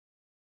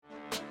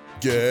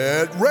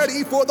Get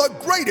ready for the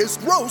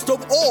greatest roast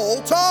of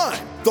all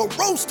time, the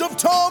Roast of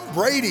Tom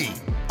Brady,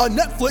 a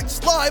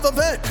Netflix live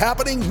event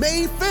happening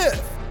May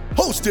 5th.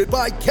 Hosted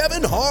by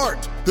Kevin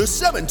Hart, the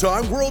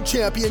 7-time world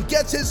champion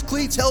gets his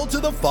cleats held to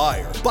the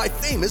fire by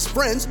famous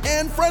friends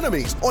and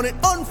frenemies on an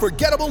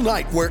unforgettable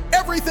night where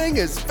everything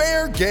is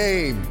fair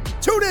game.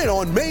 Tune in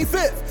on May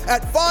 5th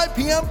at 5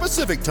 p.m.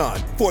 Pacific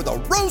time for the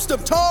Roast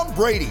of Tom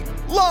Brady,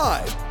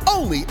 live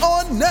only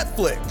on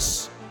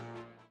Netflix.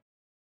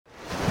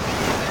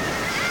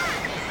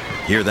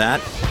 Hear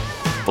that?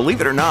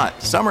 Believe it or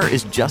not, summer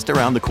is just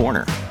around the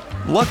corner.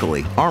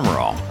 Luckily, Armor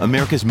All,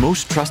 America's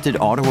most trusted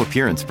auto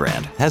appearance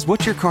brand, has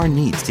what your car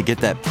needs to get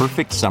that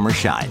perfect summer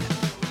shine.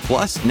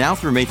 Plus, now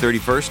through May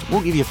 31st,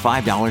 we'll give you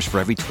 $5 for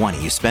every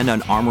 $20 you spend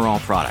on Armor All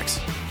products.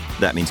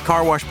 That means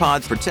car wash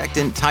pods,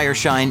 protectant, tire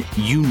shine,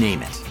 you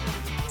name it.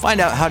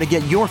 Find out how to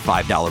get your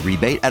 $5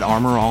 rebate at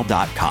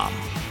armorall.com.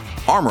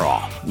 Armor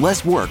All,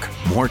 less work,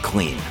 more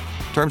clean.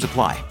 Terms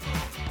apply.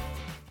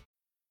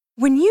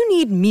 When you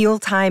need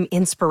mealtime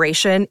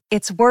inspiration,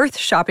 it's worth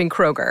shopping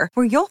Kroger,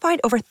 where you'll find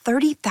over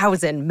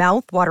 30,000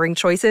 mouth-watering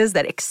choices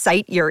that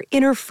excite your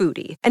inner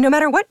foodie. And no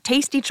matter what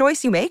tasty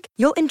choice you make,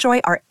 you'll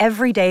enjoy our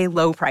everyday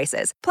low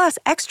prices, plus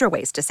extra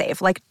ways to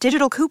save, like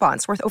digital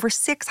coupons worth over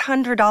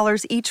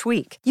 $600 each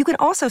week. You can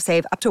also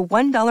save up to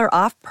 $1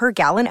 off per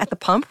gallon at the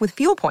pump with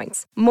fuel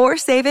points. More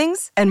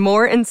savings and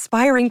more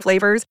inspiring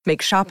flavors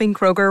make shopping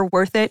Kroger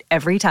worth it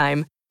every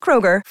time.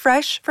 Kroger,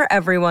 fresh for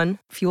everyone.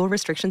 Fuel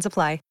restrictions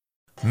apply.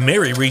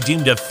 Mary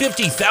redeemed a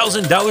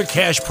 $50,000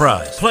 cash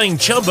prize playing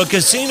Chumba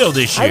Casino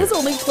this year. I was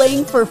only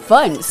playing for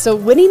fun, so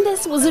winning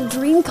this was a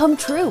dream come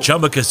true.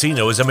 Chumba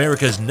Casino is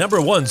America's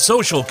 #1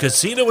 social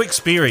casino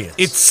experience.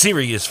 It's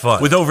serious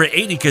fun. With over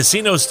 80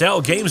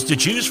 casino-style games to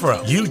choose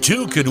from, you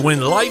too could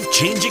win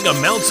life-changing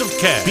amounts of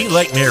cash. Be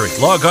like Mary.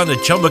 Log on to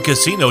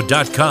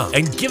ChumbaCasino.com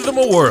and give them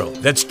a whirl.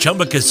 That's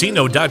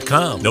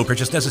ChumbaCasino.com. No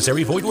purchase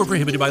necessary. Void where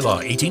prohibited by law.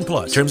 18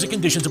 plus. Terms and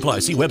conditions apply.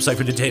 See website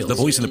for details. The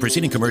voice in the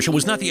preceding commercial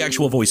was not the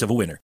actual voice of a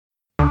winner.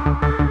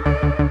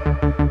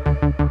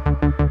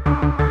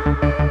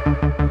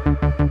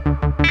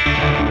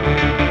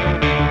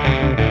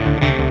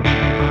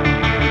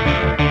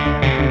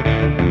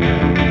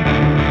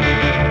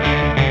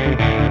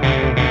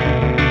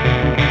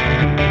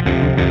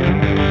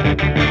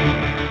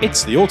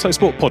 It's the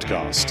Autosport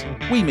Podcast.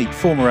 We meet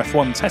former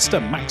F1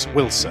 tester Max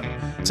Wilson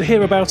to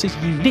hear about his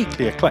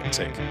uniquely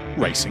eclectic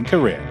racing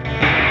career.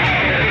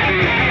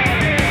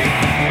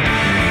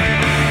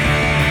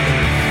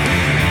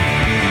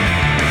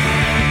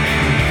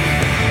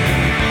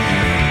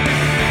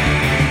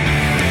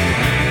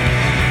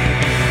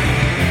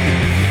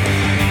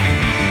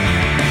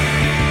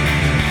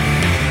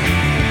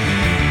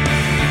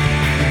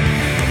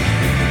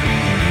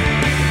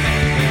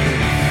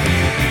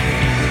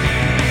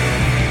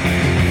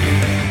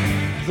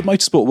 The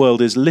motorsport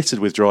world is littered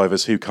with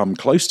drivers who come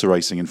close to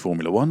racing in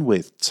Formula One,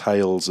 with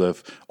tales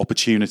of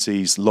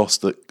opportunities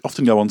lost that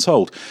often go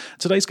untold.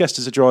 Today's guest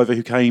is a driver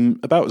who came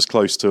about as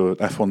close to an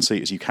F1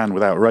 seat as you can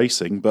without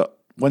racing, but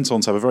went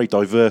on to have a very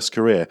diverse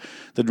career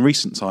that in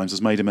recent times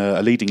has made him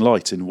a leading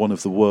light in one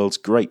of the world's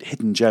great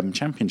hidden gem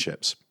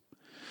championships.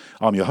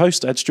 I'm your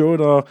host, Ed Straw,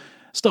 and our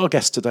star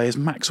guest today is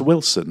Max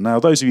Wilson. Now,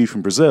 those of you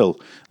from Brazil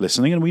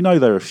listening, and we know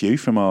there are a few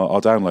from our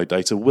download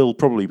data, will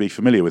probably be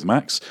familiar with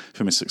Max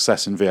from his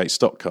success in V8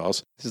 stock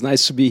cars. It's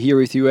nice to be here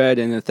with you, Ed,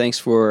 and thanks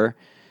for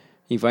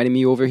inviting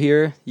me over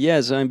here.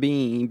 Yes, I've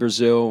been in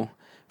Brazil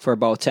for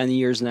about 10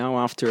 years now,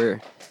 after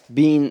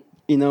being,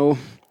 in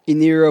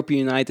Europe,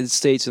 United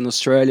States, and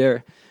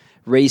Australia,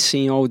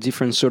 racing all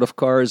different sort of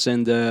cars.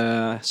 And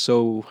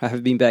so I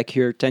have been back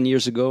here 10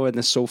 years ago,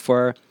 and so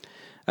far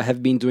I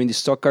have been doing the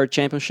Stock Car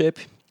Championship.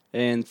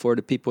 And for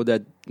the people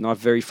that are not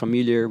very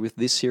familiar with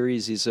this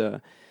series, it's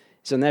a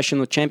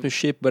national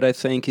championship, but I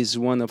think is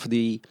one of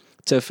the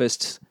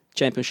toughest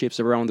championships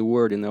around the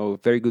world.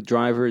 Very good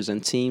drivers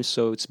and teams,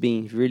 so it's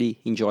been really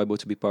enjoyable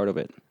to be part of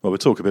it. Well, we'll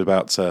talk a bit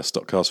about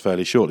stock cars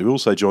fairly shortly. We're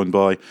also joined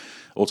by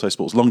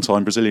Autosport's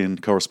longtime Brazilian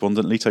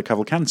correspondent, Lito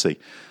Cavalcanti.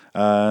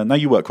 Now,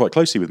 you work quite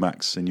closely with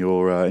Max in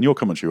your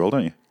commentary role,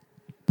 don't you?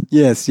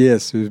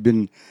 Yes. We've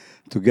been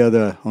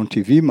together on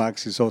TV.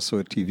 Max is also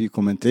a TV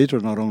commentator,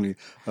 not only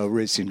a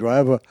racing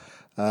driver.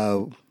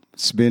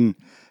 It's been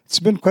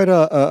quite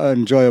a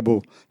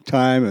enjoyable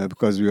time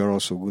because we are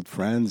also good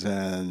friends.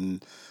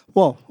 And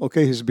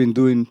he's been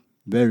doing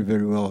very,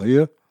 very well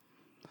here.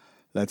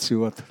 Let's see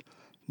what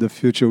the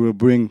future will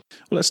bring.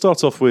 Well, let's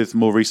start off with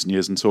more recent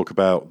years and talk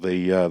about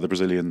the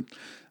Brazilian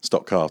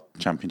Stock Car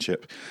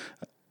Championship,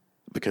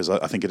 because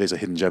I think it is a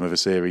hidden gem of a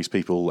series.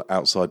 People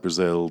outside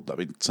Brazil, I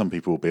mean, some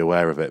people will be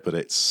aware of it, but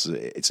it's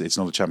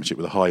not a championship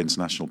with a high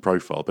international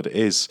profile, but it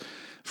is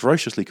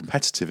ferociously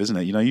competitive, isn't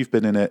it? You've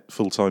been in it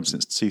full-time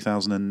since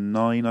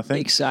 2009, I think.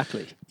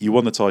 Exactly. You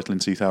won the title in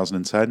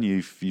 2010.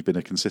 You've been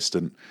a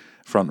consistent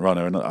front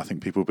runner, and I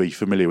think people will be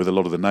familiar with a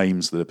lot of the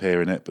names that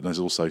appear in it, but there's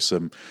also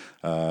some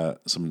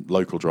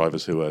local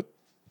drivers who are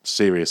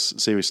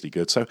seriously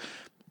good. So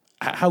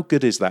how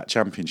good is that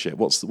championship?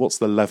 What's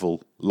the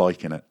level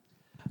like in it?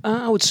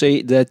 I would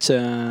say that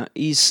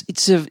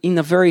in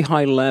a very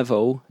high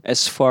level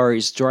as far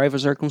as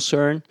drivers are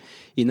concerned.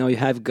 You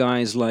have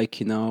guys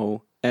like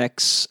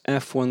ex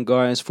F1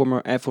 guys,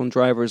 former F1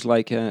 drivers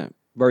like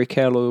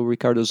Barrichello,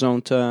 Ricardo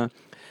Zonta,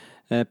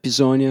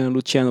 Pisonia,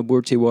 Luciano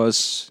Burti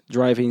was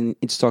driving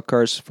in stock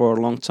cars for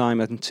a long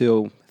time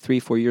until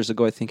 3-4 years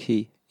ago. I think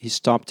he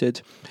stopped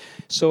it.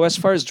 So as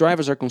far as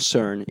drivers are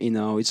concerned,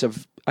 it's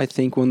I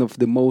think one of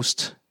the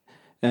most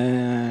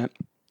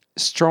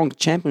strong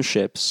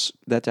championships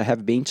that I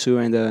have been to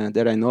and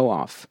that I know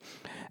of.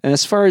 And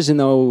as far as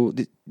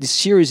the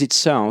series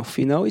itself,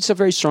 it's a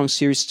very strong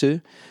series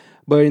too.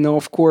 But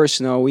of course,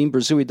 in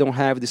Brazil we don't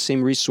have the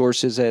same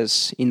resources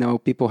as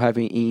people have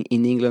in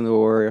England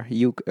or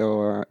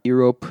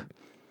Europe,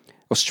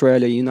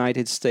 Australia,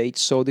 United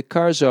States. So the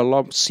cars are a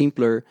lot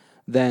simpler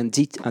than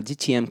a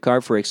DTM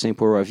car, for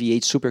example, or a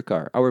V8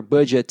 supercar. Our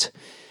budget,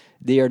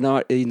 they are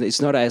not.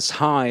 It's not as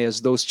high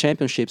as those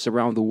championships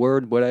around the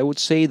world. But I would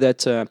say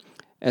that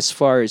as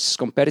far as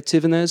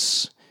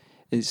competitiveness,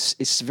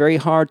 it's very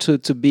hard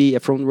to be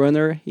a front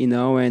runner,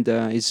 and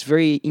it's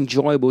very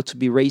enjoyable to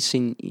be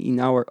racing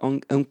in our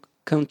own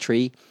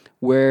country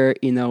where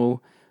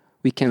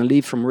we can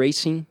live from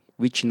racing.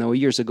 Which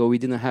years ago we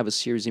didn't have a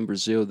series in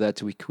Brazil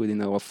that we could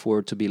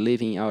afford to be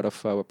living out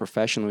of our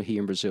professional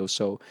here in Brazil.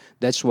 So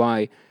that's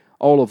why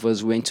all of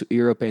us went to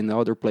Europe and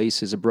other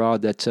places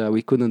abroad that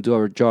we couldn't do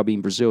our job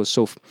in Brazil.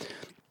 So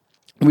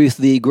with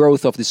the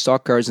growth of the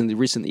stock cars in the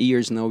recent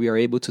years, now we are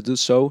able to do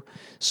so.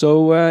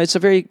 So it's a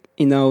very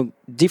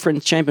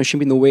different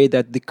championship in the way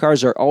that the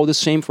cars are all the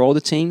same for all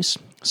the teams.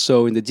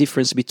 So in the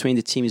difference between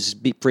the teams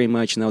is pretty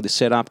much the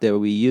setup that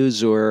we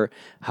use or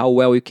how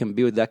well we can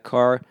build that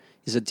car.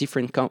 Is a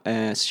different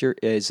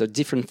is a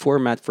different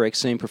format, for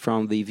example,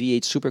 from the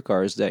V8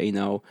 supercars that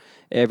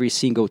every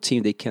single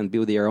team they can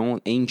build their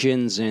own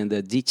engines, and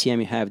the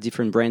DTM you have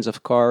different brands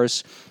of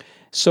cars.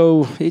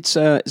 So it's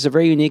a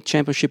very unique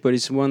championship, but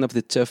it's one of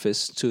the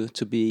toughest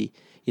to be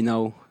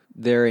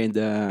there and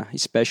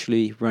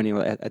especially running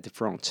at the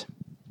front.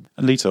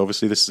 And Lito,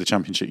 obviously, this is a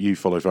championship you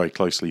follow very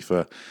closely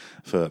for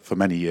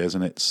many years,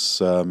 and it's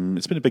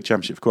been a big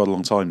championship for quite a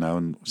long time now.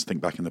 And just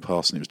think back in the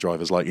past, and it was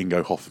drivers like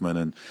Ingo Hoffmann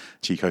and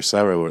Chico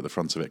Serra were at the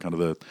front of it, kind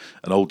of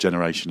an old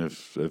generation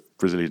of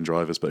Brazilian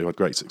drivers, but who had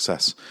great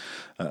success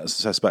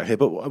back here.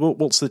 But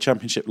what's the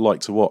championship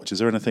like to watch? Is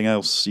there anything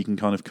else you can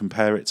kind of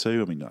compare it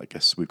to? I mean, I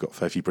guess we've got a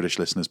fair few British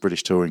listeners.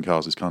 British touring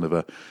cars is kind of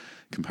a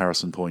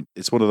comparison point.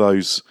 It's one of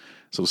those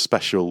sort of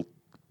special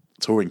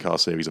touring car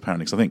series,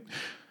 apparently, because I think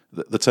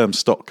the term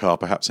stock car,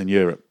 perhaps in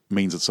Europe,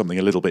 means it's something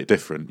a little bit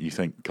different. You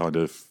think kind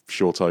of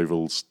short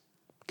ovals,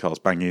 cars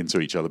banging into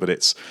each other, but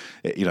it's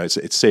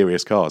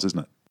serious cars, isn't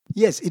it?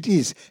 Yes, it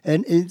is,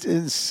 and it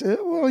is.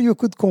 You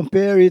could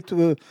compare it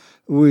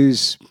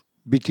with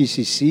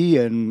BTCC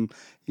and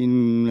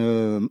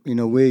in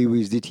a way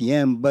with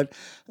DTM, but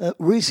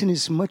racing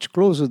is much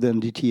closer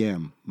than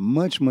DTM,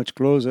 much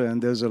closer,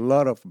 and there's a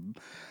lot of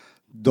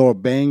door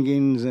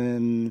bangings,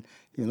 and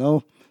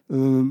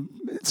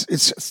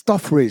it's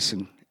tough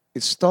racing.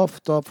 It's tough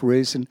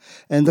racing,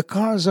 and the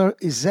cars are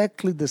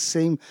exactly the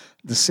same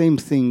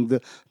thing.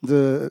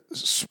 The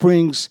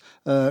springs,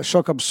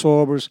 shock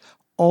absorbers,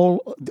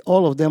 all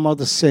of them are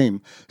the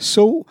same.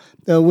 So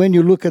when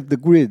you look at the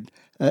grid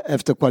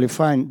after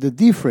qualifying, the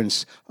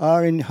difference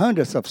are in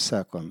hundredths of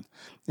second,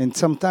 and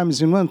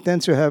sometimes in one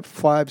tenth you have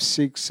 5,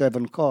 6,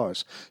 7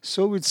 cars.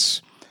 So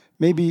it's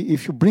maybe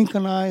if you blink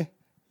an eye,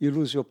 you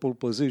lose your pole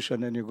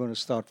position, and you're going to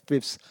start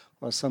fifth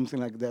or something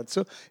like that.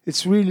 So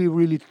it's really,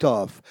 really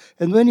tough.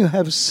 And when you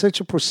have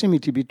such a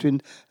proximity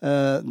between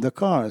the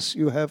cars,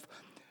 you have,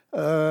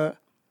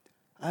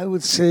 I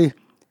would say,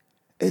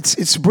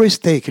 it's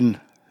breathtaking.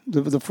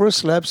 The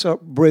first laps are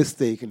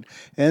breathtaking.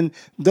 And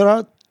there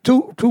are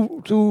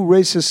two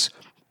races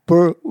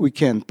per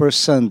weekend, per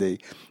Sunday.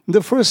 In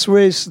the first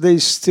race, they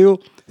still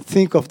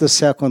think of the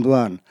second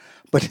one.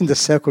 But in the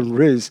second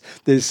race,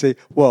 they say,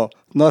 well,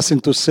 nothing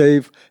to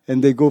save,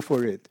 and they go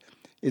for it.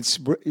 It's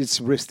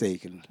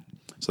breathtaking.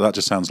 So that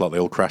just sounds like they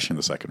all crash in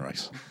the second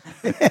race.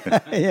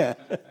 Yeah.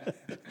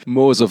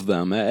 Most of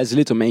them. As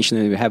Lito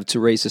mentioned, we have 2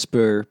 races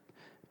per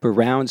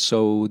round,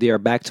 so they are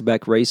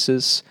back-to-back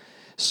races.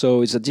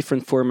 So it's a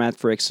different format.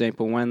 For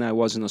example, when I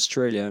was in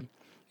Australia,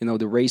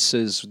 the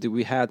races,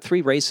 we had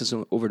 3 races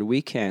over the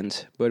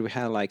weekend, but we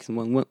had like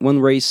one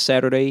race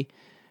Saturday,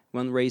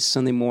 one race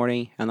Sunday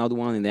morning, another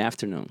one in the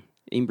afternoon.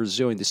 In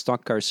Brazil, in the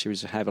stock car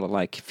series, we have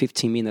like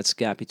 15 minutes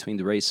gap between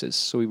the races.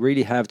 So we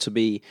really have to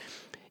be,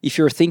 if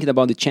you're thinking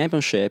about the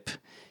championship,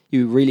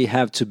 you really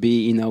have to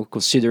be,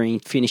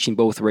 considering finishing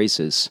both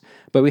races.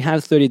 But we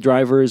have 30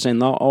 drivers, and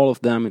not all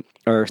of them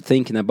are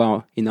thinking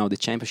about, the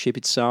championship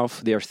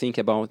itself. They are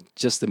thinking about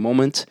just the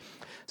moment.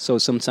 So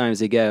sometimes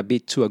they get a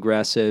bit too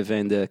aggressive,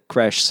 and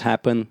crashes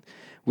happen,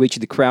 which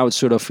the crowd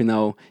sort of,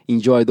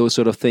 enjoy those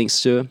sort of things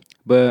too.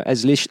 But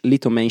as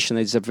Lito mentioned,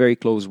 it's a very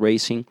close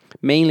racing,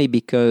 mainly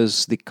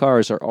because the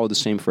cars are all the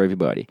same for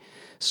everybody.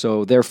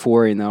 So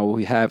therefore,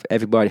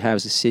 everybody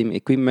has the same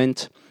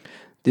equipment.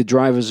 the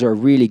drivers are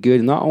really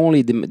good. Not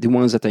only the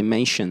ones that I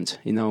mentioned,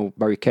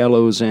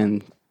 Barrichellos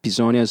and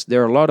Pisonias.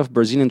 There are a lot of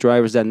Brazilian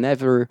drivers that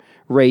never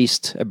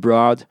raced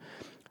abroad,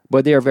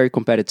 but they are very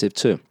competitive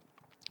too.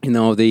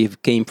 They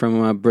came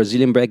from a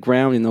Brazilian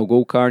background,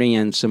 go-karting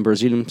and some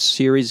Brazilian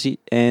series,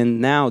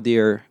 and now they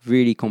are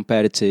really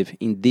competitive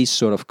in these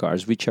sort of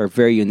cars, which are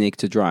very unique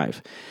to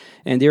drive.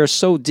 And they are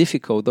so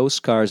difficult, those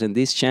cars in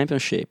this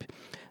championship,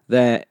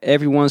 that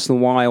every once in a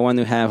while I want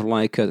to have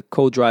like a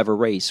co-driver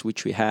race,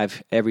 which we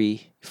have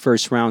every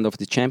first round of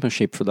the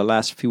championship. For the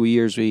last few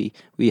years, we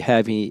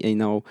have,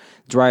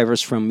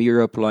 drivers from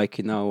Europe, like,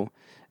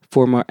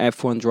 former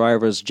F1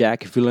 drivers,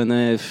 Jacques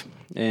Villeneuve,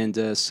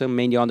 and so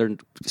many other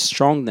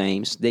strong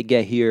names. They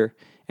get here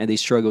and they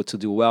struggle to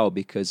do well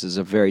because it's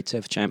a very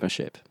tough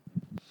championship.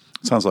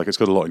 Sounds like it's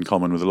got a lot in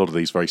common with a lot of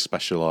these very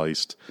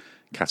specialised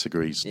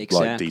categories, like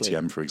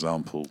DTM, for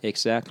example.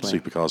 Exactly.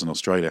 Supercars in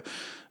Australia.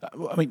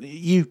 I mean,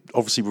 you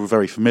obviously were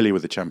very familiar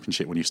with the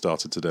championship when you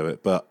started to do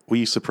it, but were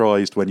you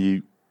surprised when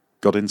you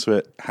got into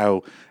it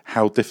how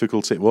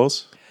difficult it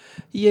was?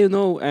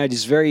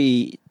 It's a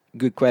very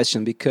good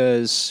question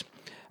because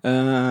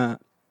the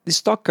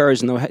stock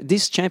cars,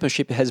 this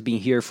championship has been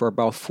here for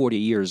about 40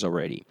 years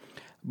already.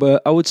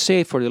 But I would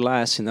say for the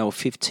last,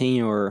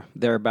 15 or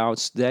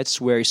thereabouts,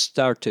 that's where it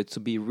started to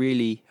be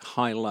really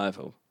high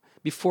level.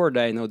 Before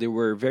that, there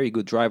were very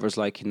good drivers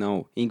like,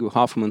 Ingo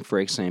Hoffmann, for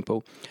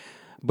example.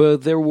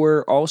 But there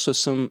were also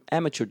some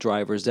amateur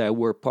drivers that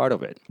were part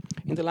of it.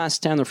 In the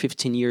last 10 or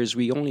 15 years,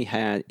 we only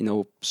had,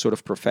 sort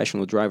of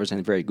professional drivers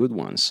and very good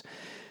ones.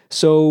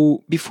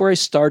 So before I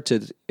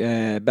started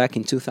back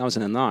in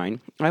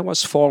 2009, I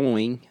was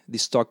following the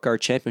Stock Car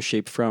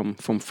Championship from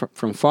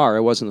far.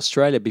 I was in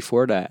Australia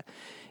before that.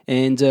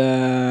 And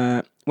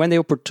when the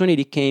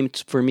opportunity came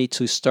for me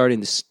to start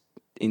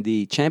in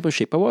the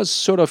championship, I was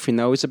sort of,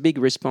 it's a big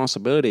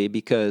responsibility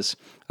because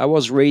I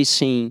was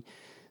racing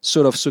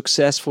sort of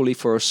successfully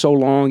for so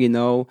long,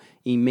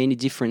 in many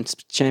different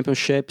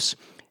championships.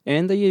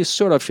 And you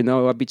sort of,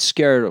 a bit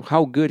scared of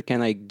how good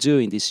can I do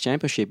in this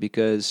championship,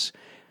 because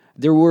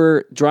there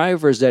were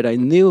drivers that I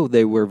knew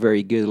they were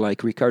very good,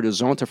 like Ricardo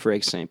Zonta, for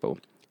example.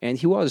 And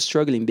he was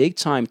struggling big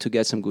time to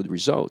get some good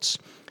results.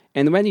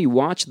 And when you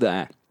watch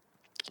that,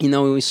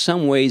 in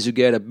some ways you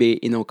get a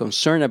bit,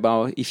 concerned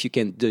about if you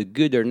can do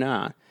good or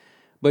not.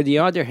 But on the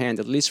other hand,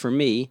 at least for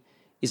me,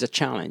 is a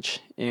challenge.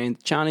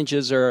 And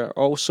challenges are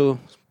also,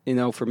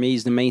 for me,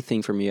 is the main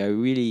thing for me. I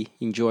really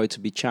enjoy to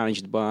be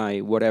challenged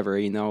by whatever,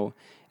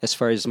 as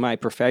far as my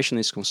profession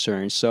is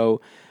concerned.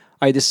 So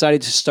I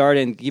decided to start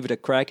and give it a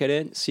crack at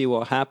it, see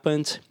what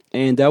happened.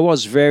 And that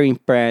was very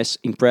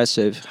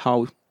impressive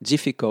how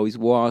difficult it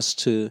was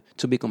to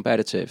be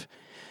competitive.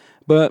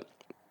 But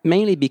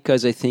mainly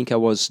because I think I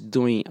was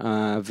doing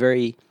a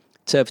very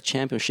tough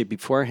championship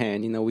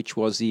beforehand, which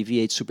was the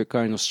V8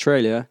 Supercar in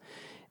Australia.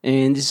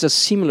 And it's a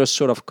similar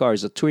sort of car.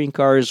 It's a touring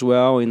car as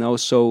well,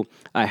 so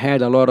I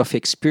had a lot of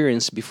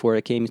experience before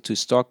I came to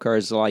stock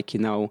cars, like,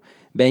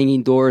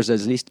 banging doors,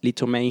 as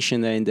Lito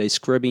mentioned, and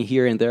scrubbing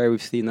here and there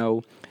with,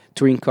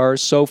 touring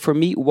cars. So for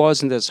me, it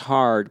wasn't as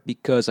hard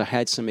because I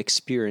had some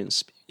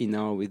experience,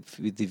 with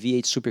the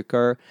V8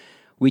 Supercar,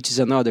 which is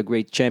another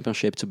great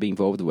championship to be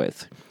involved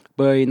with.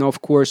 But,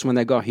 of course, when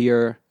I got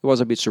here, I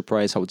was a bit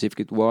surprised how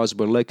difficult it was.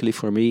 But luckily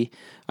for me,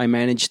 I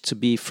managed to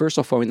be, first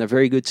of all, in a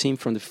very good team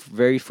from the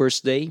very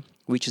first day,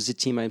 which is the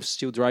team I'm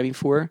still driving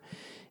for.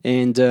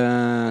 And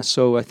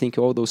so I think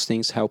all those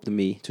things helped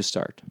me to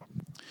start.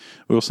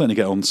 We'll certainly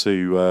get on to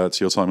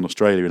your time in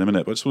Australia in a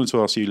minute. But I just wanted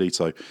to ask you,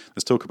 Lito,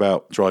 let's talk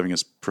about driving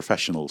as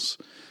professionals.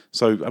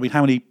 So, I mean,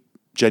 how many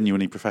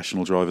genuinely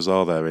professional drivers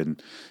are there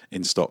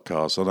in stock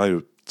cars? I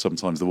know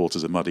sometimes the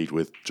waters are muddied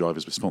with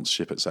drivers with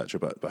sponsorship, etc.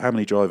 But how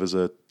many drivers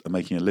are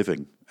making a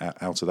living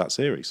out of that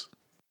series?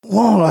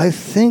 Well, I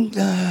think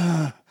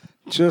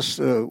just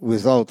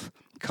without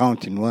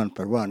counting one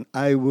per one,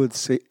 I would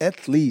say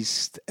at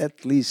least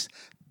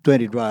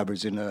 20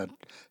 drivers in a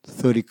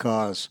 30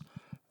 cars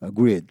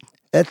grid.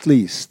 At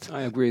least.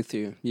 I agree with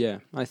you. Yeah,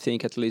 I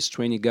think at least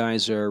 20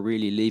 guys are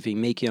really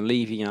making a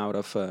living out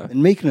of...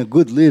 and making a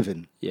good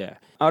living. Yeah.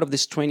 Out of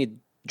these 20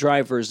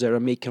 drivers that are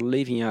making a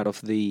living out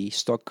of the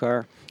stock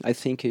car, I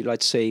think,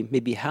 let's say,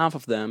 maybe half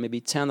of them,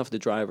 maybe 10 of the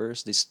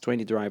drivers, those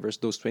 20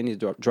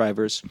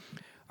 drivers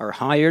are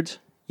hired,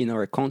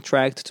 a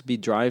contract to be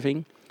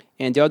driving.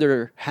 And the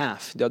other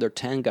half, the other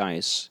 10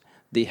 guys,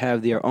 they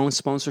have their own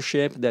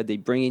sponsorship that they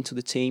bring into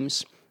the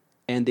teams,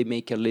 and they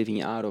make a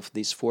living out of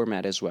this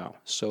format as well.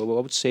 So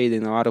I would say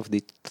that out of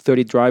the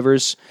 30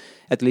 drivers,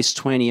 at least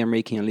 20 are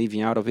making a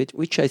living out of it,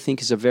 which I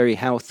think is a very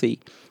healthy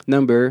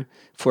number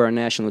for a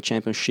national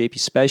championship,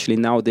 especially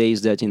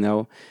nowadays that,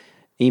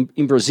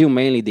 in Brazil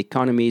mainly, the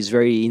economy is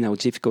very,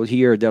 difficult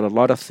here. There are a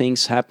lot of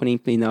things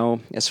happening,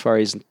 as far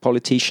as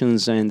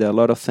politicians and a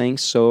lot of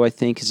things. So I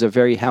think it's a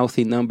very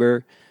healthy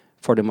number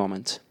for the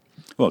moment.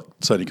 Well,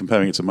 certainly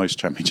comparing it to most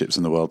championships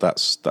in the world,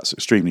 that's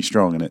extremely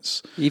strong, and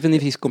it's even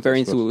if he's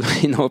comparing to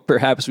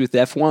perhaps with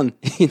F1,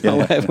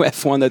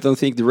 F1, I don't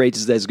think the rate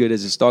is as good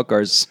as the stock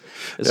cars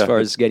as far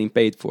as getting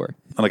paid for.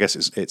 And I guess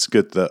it's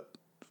good that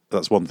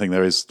that's one thing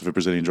there is for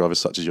Brazilian drivers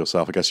such as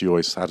yourself. I guess you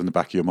always had in the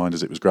back of your mind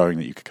as it was growing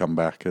that you could come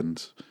back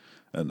and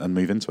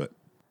move into it.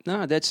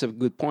 No, that's a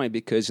good point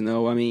because,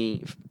 I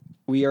mean,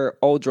 we are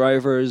all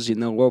drivers,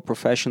 we're all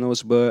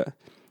professionals, but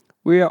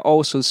we are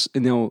also,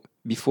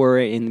 before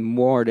and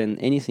more than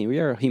anything, we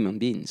are human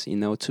beings,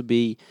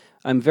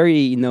 I'm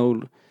very,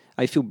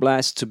 I feel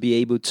blessed to be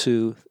able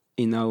to,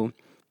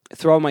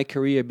 throughout my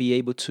career, be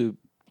able to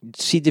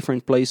see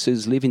different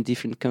places, live in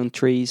different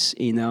countries,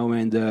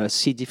 and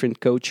see different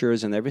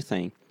cultures and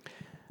everything.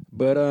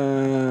 But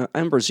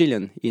I'm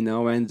Brazilian,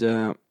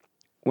 and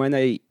when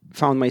I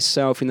found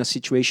myself in a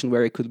situation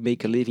where I could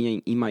make a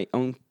living in my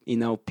own,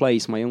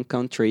 place, my own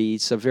country,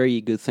 it's a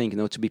very good thing,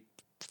 to be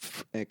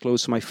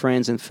close to my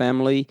friends and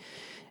family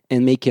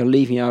and make a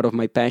living out of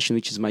my passion,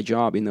 which is my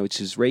job, which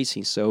is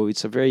racing. So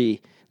it's a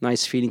very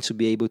nice feeling to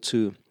be able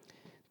to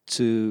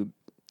do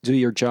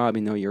your job,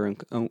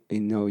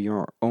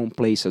 your own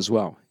place as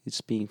well.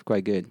 It's been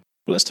quite good.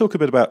 Well, let's talk a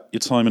bit about your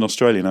time in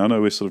Australia now. I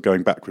know we're sort of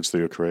going backwards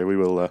through your career. We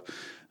will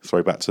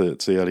throw back to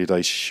the early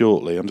days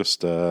shortly. I'm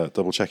just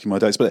double checking my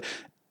dates, but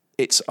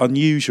it's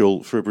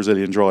unusual for a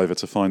Brazilian driver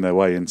to find their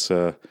way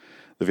into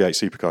the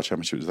V8 Supercar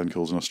Championship, which was then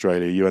called in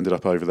Australia. You ended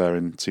up over there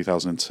in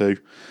 2002.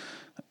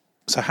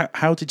 So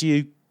how did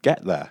you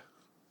get there?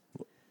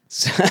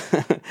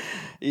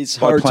 It's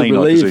hard plane, to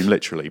believe. I presume,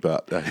 literally,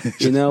 but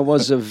it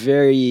was a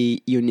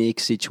very unique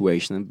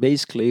situation. And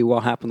basically,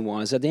 what happened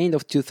was at the end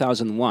of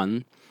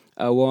 2001.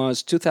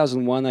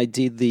 I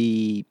did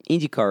the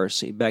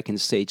IndyCars back in the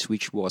States,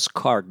 which was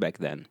CART back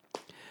then.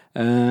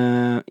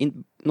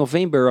 In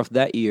November of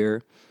that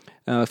year,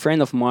 a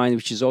friend of mine,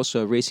 which is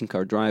also a racing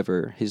car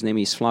driver, his name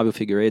is Flavio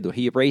Figueiredo.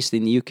 He raced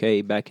in the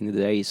UK back in the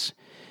days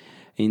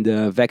in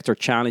the Vector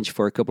Challenge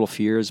for a couple of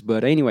years.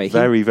 But anyway...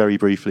 Very, very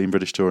briefly in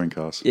British touring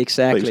cars.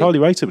 Exactly. But he was highly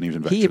rated when he was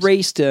in Vectors. He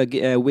raced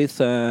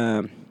with,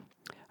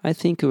 I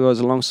think it was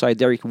alongside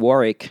Derek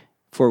Warwick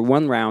for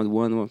one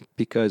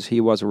because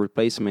he was a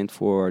replacement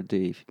for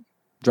the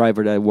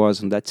driver that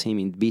was on that team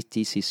in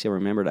BTCC, I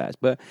remember that.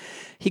 But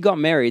he got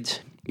married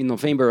in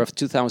November of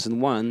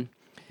 2001,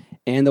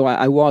 and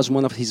I was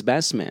one of his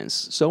best men.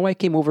 So I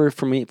came over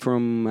from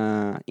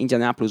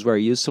Indianapolis, where I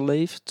used to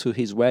live, to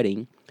his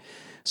wedding.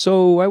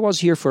 So I was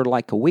here for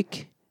like a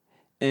week,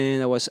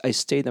 and I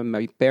stayed at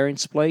my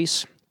parents'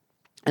 place.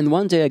 And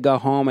one day I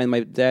got home, and my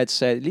dad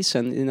said,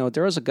 "Listen,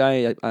 there was a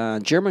guy, a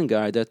German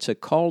guy, that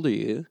called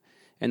you,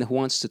 and who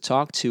wants to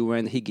talk to you,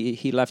 and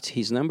he left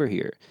his number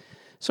here."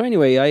 So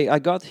anyway, I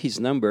got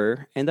his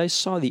number, and I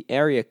saw the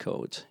area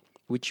code,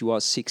 which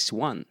was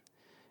 61.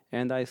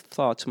 And I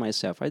thought to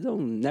myself,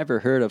 never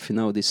heard of,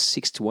 this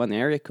 61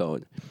 area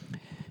code.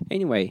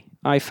 Anyway,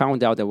 I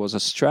found out there was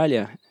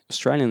Australian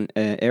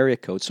area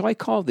code. So I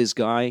called this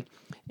guy,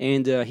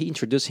 and he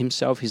introduced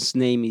himself. His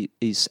name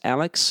is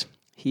Alex.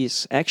 He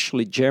is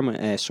actually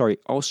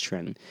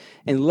Austrian.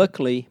 And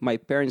luckily, my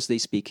parents, they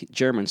speak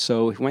German.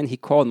 So when he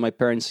called my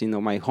parents,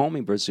 my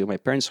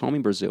parents' home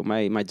in Brazil,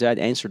 my dad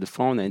answered the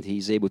phone, and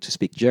he's able to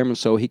speak German,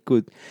 so he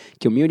could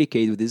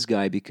communicate with this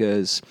guy.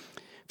 Because,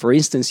 for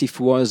instance, if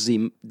it was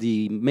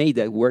the maid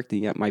that worked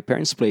at my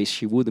parents' place,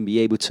 she wouldn't be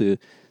able to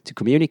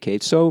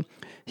communicate. So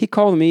he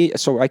called me.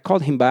 So I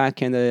called him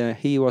back, and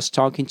he was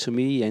talking to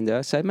me, and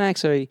I said,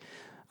 "Max,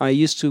 I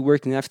used to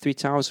work in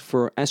F3000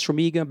 for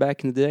Astromiga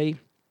back in the day.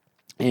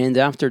 And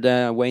after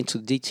that, I went to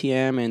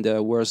DTM and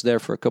was there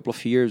for a couple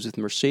of years with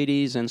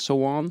Mercedes and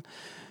so on.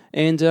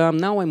 And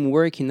now I'm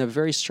working a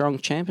very strong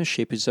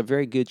championship. It's a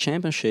very good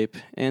championship.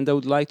 And I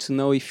would like to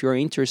know if you're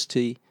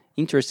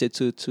interested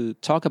to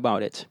talk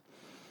about it."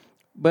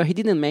 But he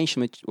didn't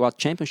mention what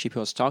championship he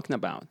was talking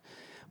about.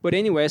 But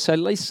anyway, I said,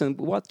 "Listen,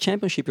 what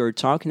championship you're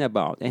talking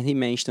about?" And he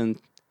mentioned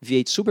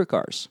V8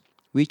 Supercars,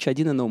 which I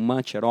didn't know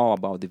much at all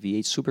about the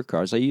V8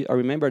 Supercars. I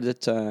remember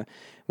that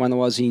when I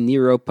was in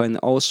Europe and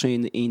also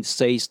in the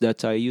States,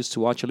 that I used to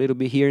watch a little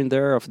bit here and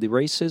there of the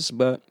races,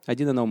 but I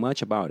didn't know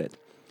much about it.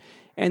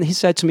 And he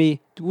said to me,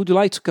 "Would you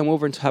like to come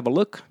over and to have a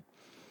look?"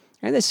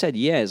 And I said,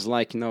 yes,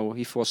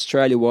 if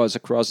Australia was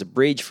across the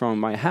bridge from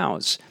my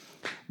house.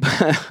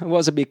 It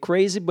was a bit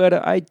crazy, but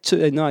I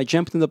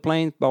jumped in the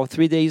plane about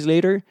 3 days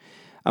later.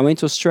 I went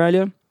to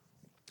Australia,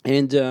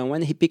 and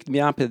when he picked me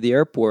up at the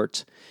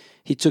airport,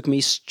 he took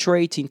me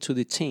straight into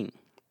the team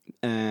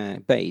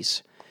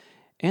base.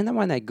 And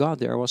when I got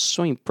there, I was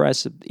so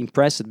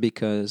impressed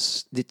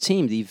because the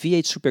team, the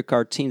V8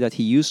 Supercar team that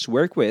he used to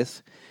work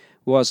with,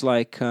 was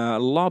like a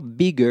lot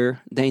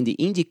bigger than the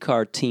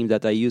IndyCar team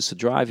that I used to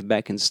drive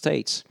back in the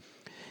States.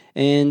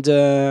 And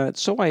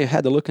so I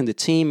had a look at the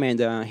team, and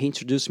he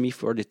introduced me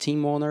for the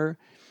team owner.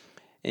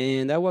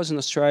 And I was in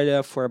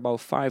Australia for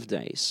about 5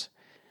 days.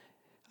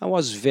 I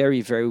was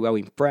very, very well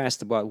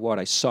impressed about what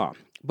I saw.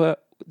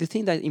 But the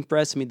thing that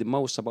impressed me the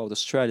most about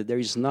Australia, there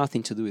is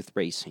nothing to do with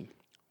racing,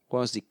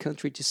 was the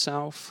country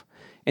itself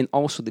and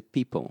also the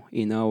people.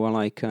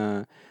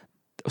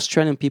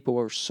 Australian people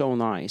were so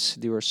nice.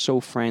 They were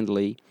so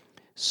friendly,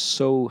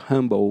 so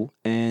humble.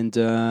 And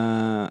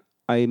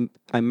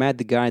I met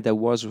the guy that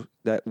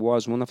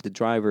was one of the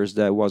drivers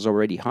that was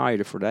already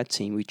hired for that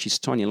team, which is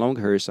Tony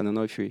Longhurst. I don't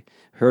know if you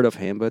heard of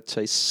him, but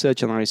he's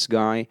such a nice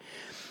guy.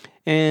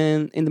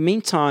 And in the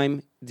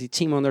meantime, the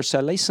team owner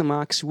said, listen,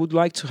 Max, would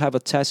like to have a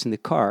test in the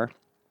car.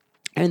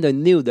 And I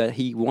knew that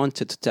he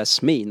wanted to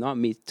test me, not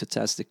me to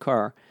test the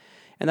car.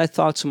 And I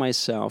thought to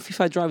myself, if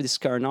I drive this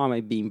car now, I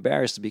might be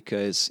embarrassed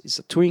because it's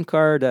a touring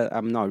car that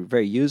I'm not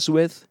very used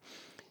with.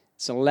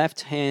 It's a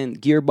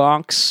left-hand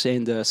gearbox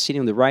and sitting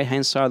on the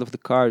right-hand side of the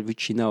car,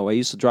 which, I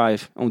used to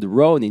drive on the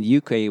road in the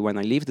UK when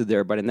I lived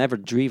there, but I never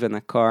driven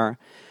a car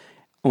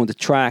on the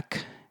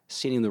track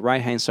sitting on the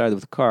right-hand side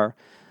of the car.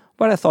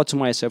 But I thought to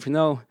myself,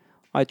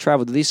 I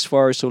traveled this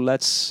far, so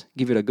let's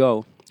give it a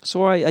go.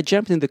 So I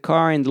jumped in the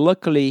car, and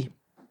luckily,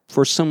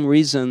 for some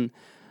reason,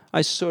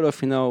 I sort of,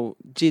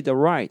 did all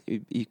right,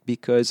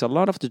 because a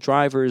lot of the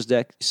drivers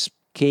that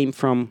came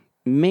from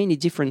many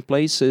different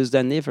places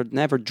that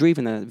never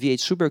driven a V8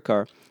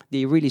 supercar,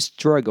 they really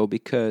struggle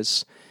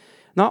because,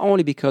 not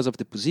only because of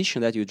the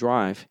position that you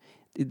drive,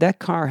 that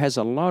car has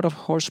a lot of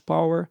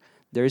horsepower,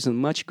 there isn't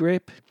much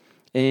grip,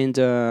 and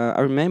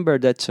I remember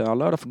that a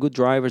lot of good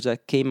drivers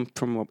that came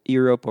from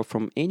Europe or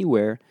from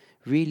anywhere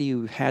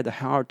really had a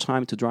hard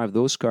time to drive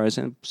those cars,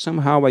 and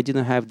somehow I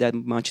didn't have that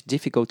much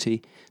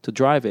difficulty to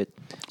drive it.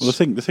 Well,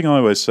 the thing I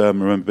always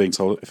remember being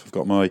told, if I've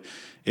got my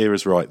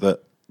ears right,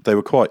 that they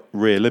were quite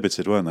rear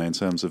limited, weren't they, in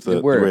terms of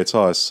the rear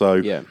tyres?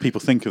 So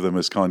people think of them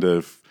as kind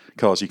of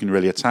cars you can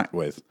really attack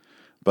with,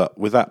 but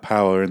with that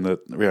power in the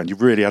rear end, you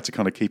really had to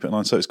kind of keep it in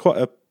line. So it's quite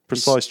a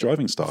precise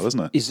driving style, isn't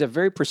it? It's a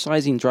very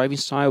precise in driving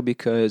style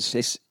because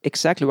it's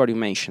exactly what you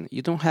mentioned.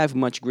 You don't have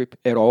much grip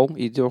at all.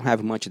 You don't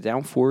have much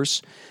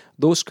downforce.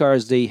 Those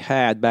cars they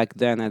had back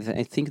then,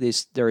 I think they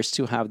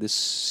still have this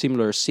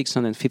similar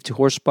 650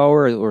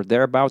 horsepower or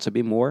thereabouts, a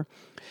bit more,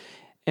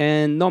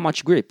 and not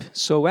much grip.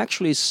 So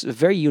actually, it's a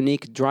very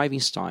unique driving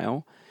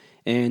style.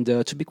 And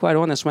to be quite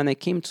honest, when I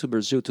came to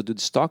Brazil to do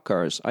the stock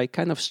cars, I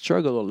kind of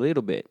struggled a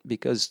little bit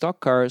because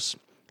stock cars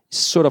is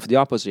sort of the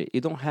opposite.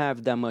 You don't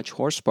have that much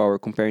horsepower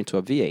compared to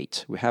a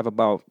V8. We have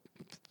about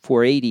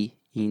 480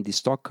 in the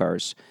stock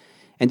cars,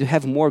 and you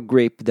have more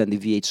grip than the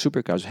V8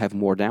 supercars. You have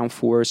more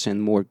downforce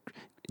and more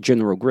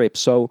general grip.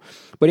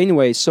 But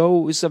anyway, it's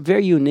a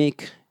very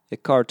unique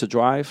car to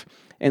drive,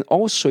 and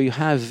also you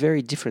have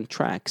very different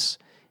tracks,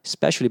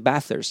 especially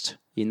Bathurst.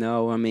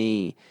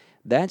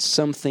 That's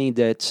something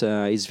that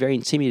is very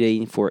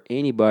intimidating for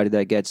anybody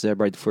that gets there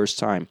by the first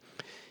time.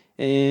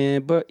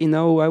 But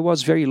I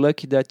was very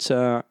lucky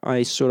that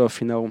I sort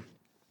of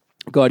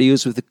got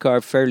used with the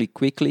car fairly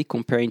quickly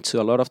comparing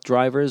to a lot of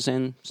drivers,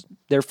 and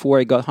therefore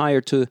I got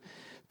hired to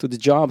the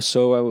job.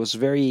 So I was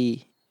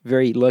very,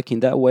 very lucky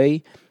in that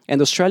way.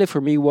 And Australia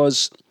for me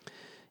was,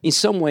 in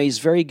some ways,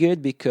 very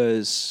good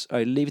because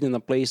I lived in a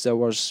place that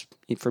was,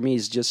 for me,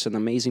 is just an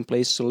amazing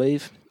place to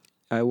live.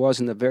 I was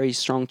in a very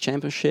strong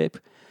championship.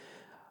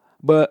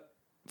 But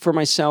for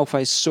myself,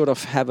 I sort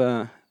of have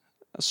a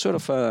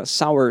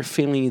sour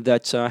feeling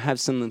that I have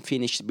some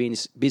unfinished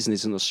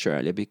business in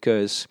Australia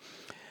because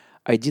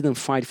I didn't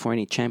fight for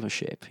any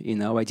championship.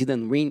 I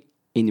didn't win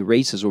any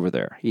races over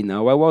there.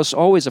 I was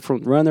always a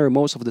front runner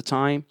most of the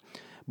time.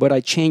 But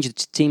I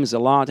changed teams a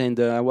lot, and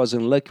I was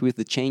unlucky with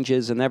the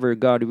changes. I never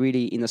got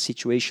really in a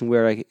situation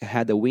where I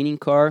had a winning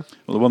car.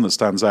 Well, the one that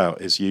stands out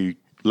is you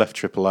left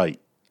Triple Eight.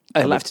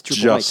 I left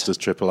Triple Eight just as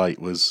Triple Eight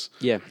was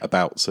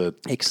about to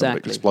kind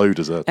of explode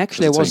as a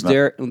Actually, as a I was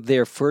team.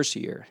 their first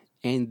year,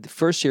 and the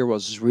first year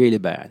was really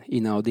bad.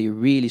 They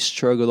really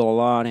struggled a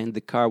lot, and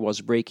the car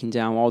was breaking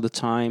down all the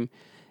time.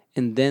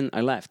 And then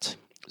I left.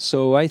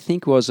 So I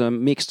think it was a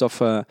mix of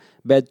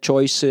bad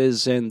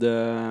choices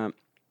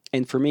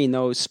and for me,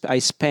 I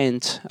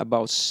spent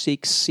about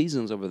 6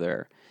 seasons over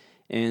there.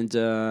 And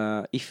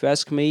if you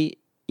ask me,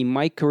 in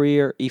my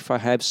career, if I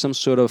have some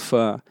sort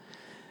of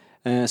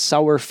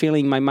sour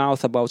feeling in my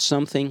mouth about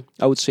something,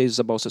 I would say it's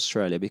about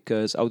Australia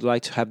because I would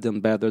like to have done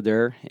better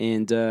there.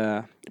 And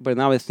but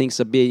now I think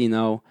it's a bit,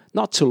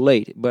 not too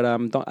late. But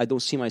I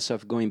don't see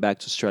myself going back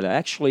to Australia.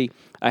 Actually,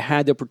 I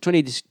had the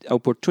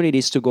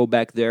opportunities to go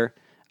back there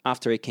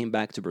after I came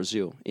back to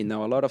Brazil. A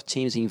lot of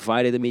teams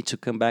invited me to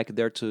come back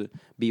there to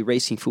be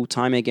racing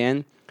full-time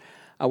again.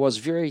 I was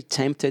very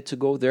tempted to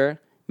go there,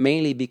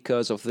 mainly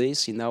because of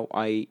this.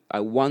 I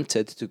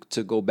wanted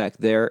to go back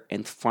there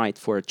and fight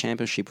for a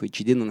championship, which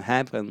didn't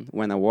happen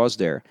when I was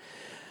there.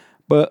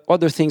 But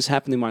other things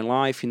happened in my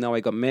life. I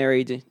got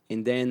married,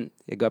 and then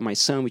I got my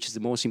son, which is the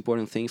most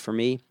important thing for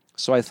me.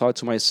 So I thought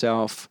to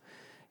myself,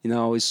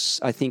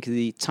 I think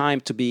the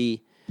time to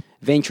be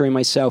venturing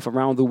myself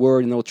around the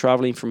world,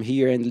 traveling from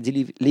here and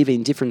living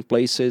in different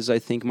places. I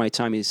think my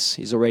time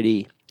is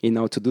already,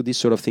 to do these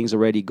sort of things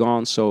already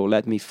gone. So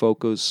let me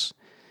focus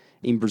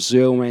in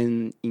Brazil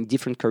and in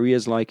different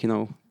careers like,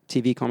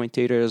 TV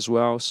commentator as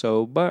well.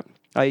 So, but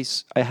I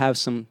have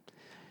some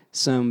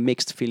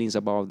mixed feelings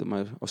about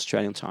my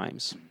Australian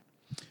times.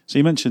 So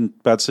you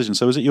mentioned bad decision.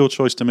 So was it your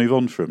choice to move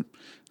on from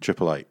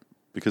Triple Eight?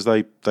 Because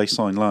they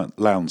signed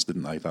Lowndes,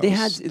 didn't they? They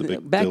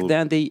had back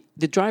then.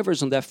 The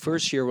drivers on that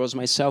first year was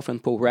myself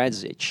and Paul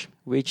Radzic,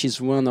 which is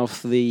one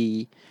of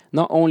the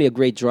not only a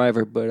great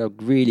driver but a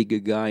really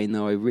good guy.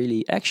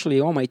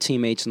 Actually all my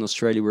teammates in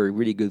Australia were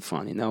really good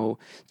fun.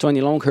 Tony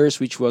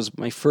Longhurst, which was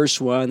my first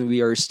one,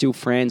 we are still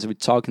friends. We're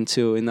talking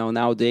to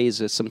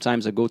nowadays.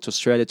 Sometimes I go to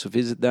Australia to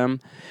visit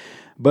them,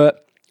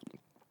 but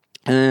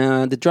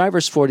the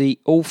drivers for the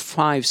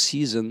 2005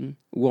 season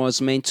was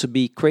meant to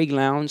be Craig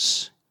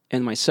Lowndes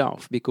and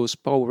myself, because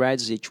Paul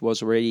Radzic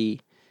was already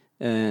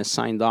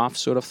signed off,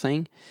 sort of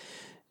thing.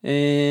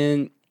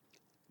 And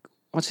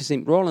what's his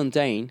name? Roland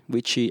Dane,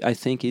 which I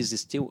think is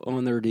still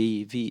under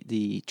the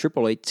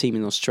AAA team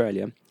in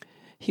Australia.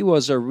 He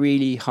was a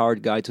really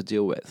hard guy to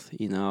deal with,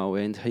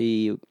 and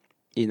he,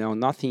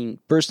 nothing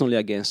personally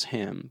against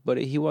him, but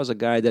he was a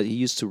guy that he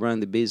used to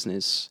run the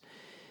business,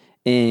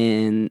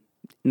 and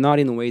not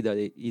in a way that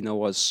it,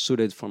 was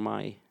suited for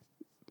my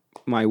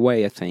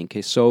way, I think.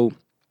 So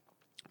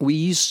we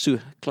used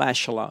to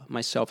clash a lot,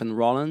 myself and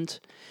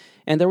Roland.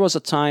 And there was a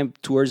time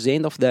towards the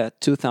end of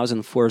that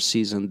 2004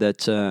 season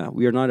that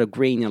we are not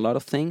agreeing a lot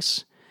of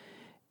things.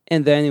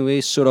 And then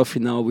we sort of,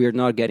 we are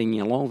not getting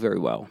along very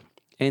well.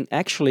 And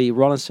actually,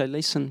 Roland said,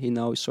 listen,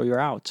 so you're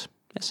out.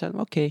 I said,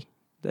 okay,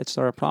 that's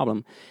not a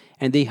problem.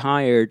 And they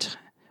hired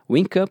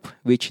Whincup,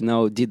 which,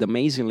 did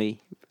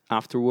amazingly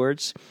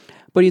afterwards.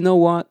 But you know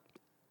what?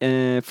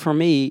 For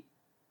me,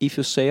 if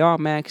you say, oh,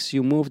 Max,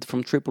 you moved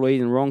from AAA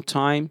in the wrong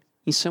time,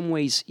 in some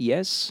ways,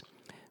 yes.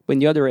 But in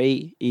the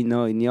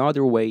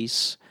other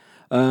ways,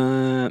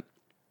 I'm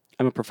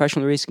a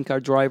professional racing car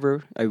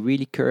driver. I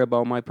really care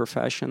about my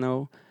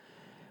profession.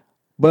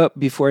 But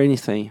before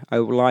anything, I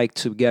would like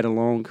to get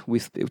along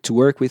to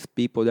work with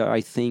people that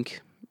I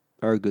think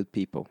are good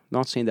people.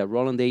 Not saying that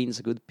Roland Dane is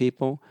a good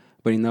people,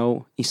 but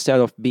instead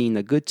of being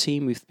a good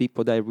team with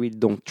people that I really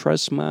don't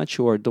trust much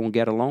or don't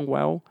get along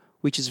well,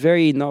 which is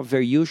not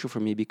very usual for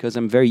me because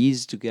I'm very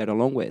easy to get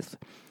along with.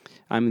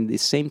 I'm in the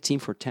same team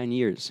for 10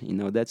 years.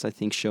 That's, I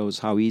think, shows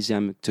how easy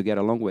I'm to get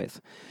along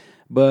with.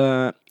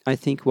 But I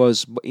think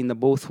was in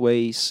both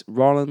ways,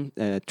 Roland,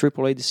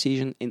 AAA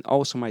decision, and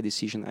also my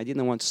decision. I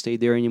didn't want to stay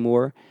there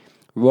anymore.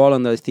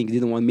 Roland, I think,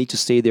 didn't want me to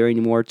stay there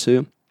anymore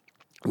too.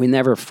 We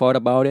never thought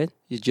about it.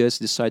 We just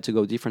decided to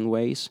go different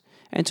ways.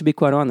 And to be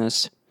quite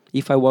honest,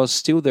 if I was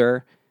still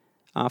there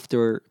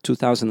after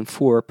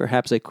 2004,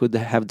 perhaps I could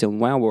have done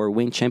well or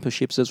win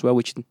championships as well,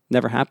 which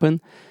never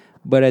happened.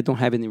 But I don't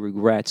have any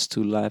regrets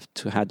to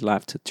had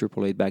left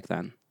AAA back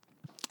then.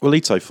 Well,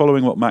 Lito,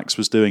 following what Max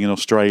was doing in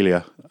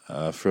Australia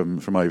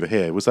from over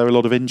here, was there a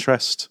lot of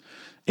interest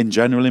in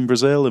general in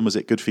Brazil, and was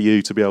it good for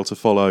you to be able to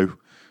follow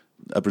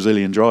a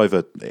Brazilian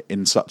driver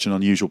in such an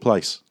unusual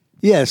place?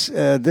 Yes,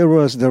 there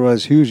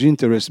was huge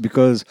interest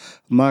because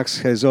Max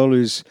has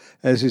always,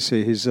 as you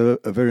say, he's a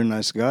very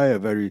nice guy, a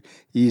very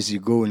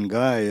easygoing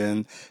guy,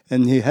 and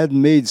he had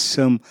made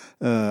some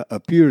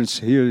appearance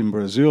here in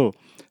Brazil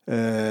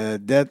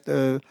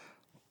that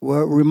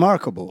were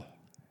remarkable,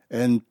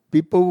 and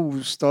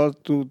people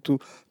start to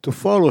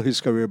follow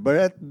his career. But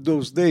at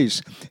those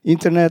days,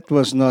 internet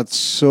was not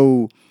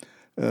so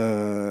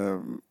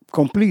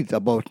complete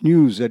about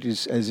news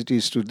as it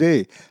is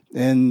today,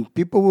 and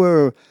people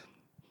were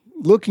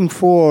looking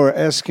for,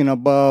 asking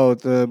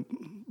about,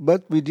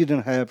 but we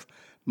didn't have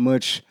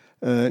much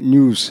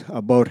news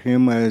about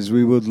him as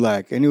we would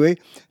like. Anyway,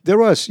 there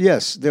was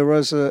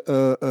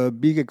a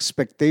big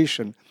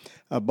expectation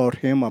about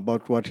him,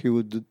 about what he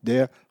would do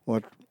there,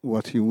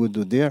 what he would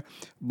do there.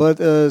 But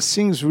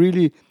things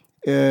really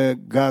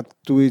got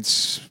to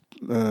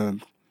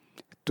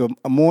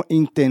a more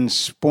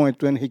intense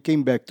point when he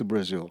came back to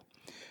Brazil,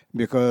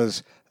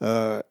 because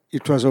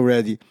it was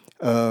already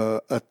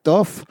a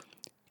tough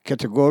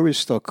category,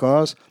 stock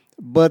cars,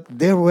 but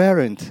there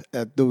weren't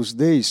at those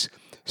days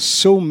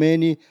so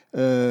many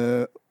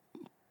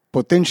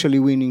potentially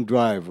winning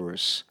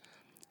drivers.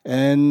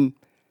 And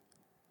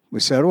we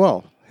said,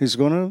 well,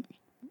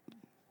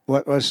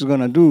 what's he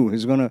going to do?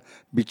 He's going to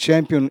be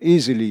champion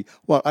easily.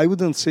 Well, I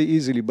wouldn't say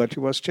easily, but he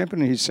was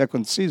champion in his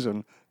second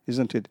season,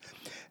 isn't it?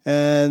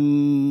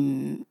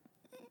 And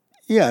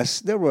yes,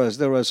 there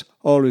was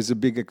always a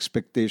big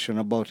expectation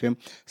about him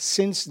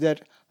since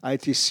that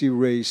ITC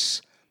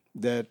race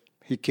that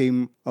he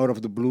came out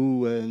of the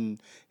blue, and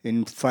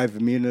in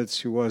 5 minutes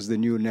he was the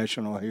new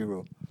national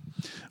hero.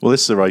 Well,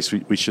 this is a race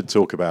we should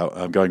talk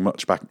about, going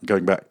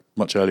back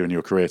much earlier in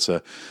your career to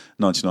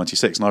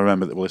 1996. And I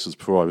remember that, this was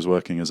before I was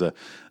working as a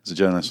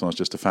journalist, when I was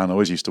just a fan. I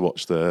always used to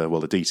watch the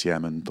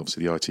DTM and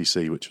obviously the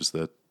ITC, which was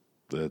the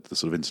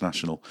sort of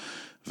international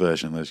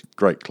version. Those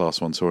great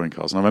Class 1 touring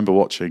cars. And I remember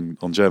watching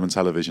on German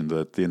television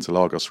the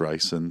Interlagos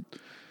race, and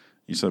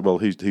you said, well,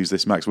 who's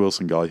this Max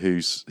Wilson guy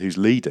who's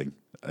leading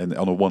on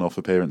a one-off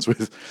appearance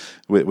with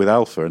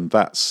Alfa? And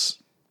that's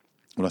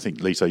when I think,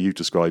 Lito, you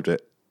described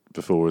it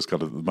before as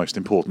kind of the most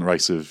important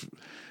race of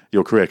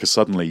your career, because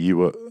suddenly you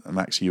were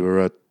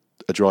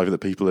a driver that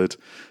people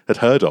had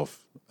heard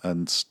of,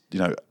 and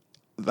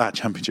that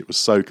championship was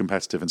so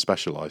competitive and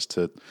specialised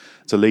to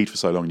lead for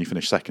so long, and you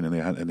finished second in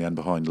the end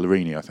behind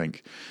Larini, I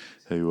think,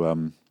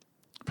 who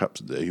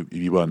perhaps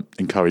you weren't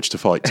encouraged to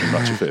fight too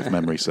much if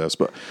memory serves.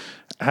 But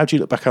how do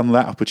you look back on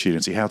that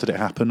opportunity? How did it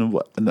happen,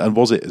 and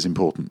was it as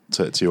important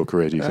to your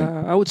career, do you think?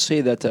 I would say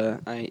that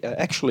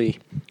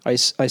I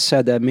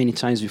said that many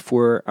times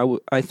before.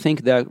 I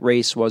think that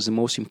race was the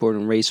most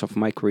important race of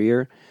my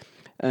career,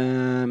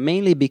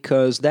 mainly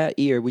because that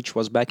year, which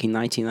was back in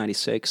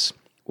 1996,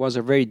 was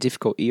a very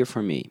difficult year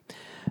for me.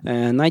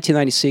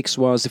 1996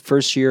 was the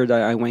first year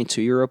that I went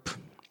to Europe.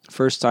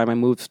 First time I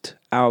moved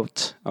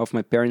out of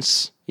my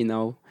parents'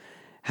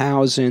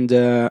 house, and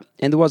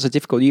it was a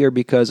difficult year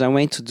because I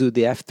went to do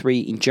the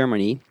F3 in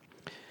Germany,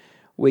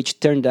 which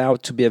turned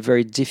out to be a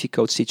very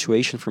difficult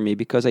situation for me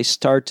because I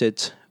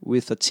started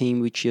with a team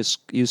which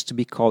used to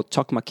be called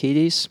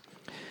Tokmakidis,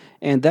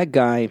 and that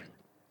guy,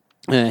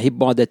 he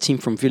bought that team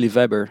from Willy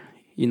Weber,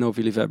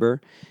 Willy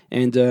Weber,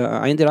 and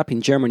I ended up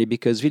in Germany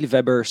because Willy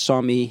Weber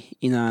saw me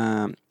in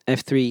a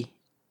F3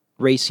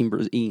 race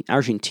in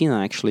Argentina.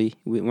 Actually,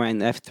 we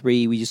went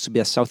F3. We used to be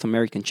a South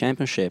American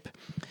championship,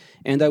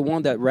 and I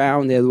won that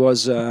round. It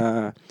was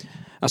a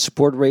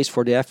support race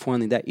for the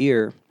F1 in that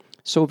year.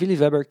 So Willy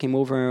Weber came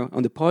over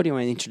on the podium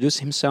and introduced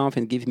himself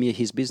and gave me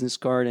his business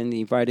card and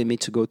invited me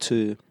to go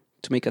to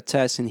make a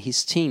test in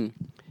his team,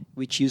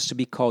 which used to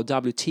be called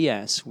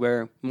WTS,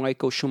 where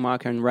Michael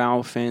Schumacher and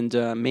Ralph and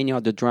many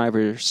other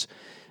drivers,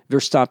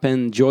 Jos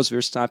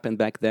Verstappen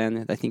back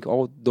then, I think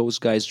all those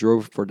guys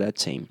drove for that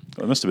team.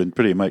 It must have been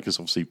pretty amazing because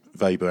obviously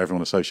Weber,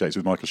 everyone associates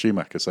with Michael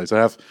Schumacher, so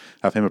to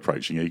have him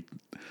approaching you,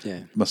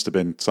 must have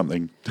been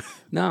something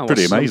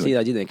pretty amazing. Something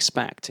I didn't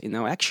expect.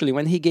 Actually,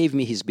 when he gave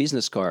me his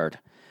business card,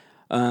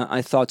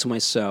 I thought to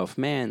myself,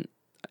 man,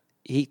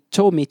 he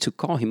told me to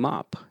call him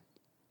up,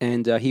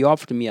 and he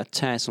offered me a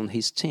test on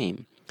his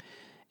team.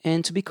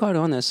 And to be quite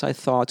honest, I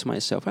thought to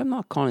myself, I'm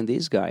not calling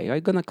this guy. I'm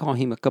going to call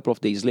him a couple of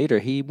days later.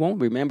 He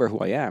won't remember who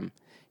I am.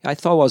 I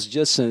thought it was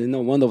just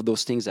one of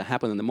those things that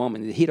happened in the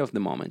moment, in the heat of the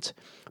moment.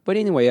 But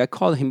anyway, I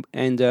called him,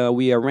 and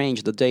we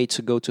arranged the day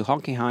to go to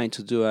Hockenheim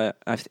to do a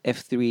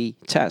F3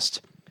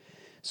 test.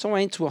 So I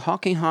went to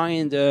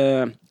Hockenheim,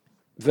 and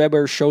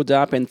Weber showed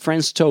up, and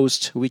Franz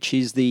Tost, which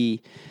is the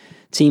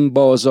team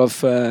boss of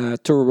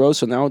Toro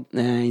Rosso now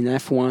in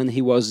F1,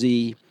 he was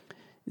the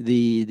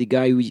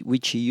guy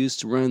which he used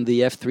to run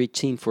the F3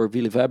 team for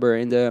Willy Weber,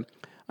 and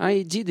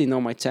I did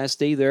my test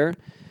day there,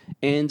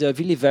 and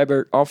Willy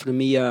Weber offered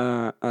me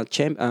a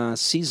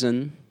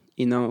season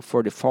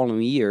for the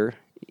following year,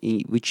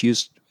 which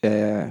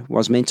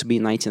was meant to be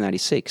in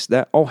 1996.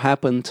 That all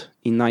happened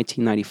in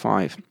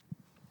 1995.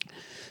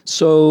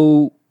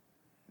 So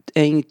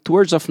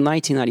towards of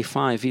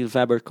 1995, Willy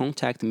Weber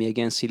contacted me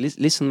again and said,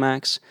 listen,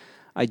 Max,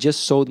 I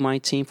just sold my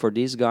team for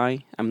this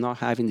guy. I'm not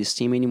having this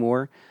team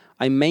anymore.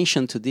 I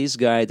mentioned to this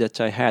guy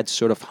that I had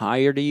sort of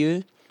hired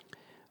you,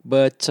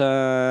 but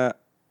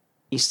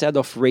instead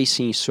of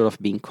racing, sort of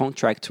being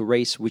contract to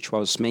race, which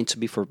was meant to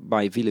be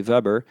by Willy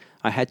Weber,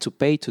 I had to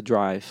pay to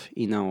drive,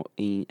 in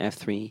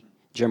F3,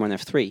 German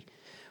F3,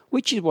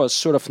 which it was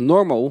sort of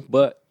normal,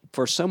 but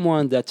for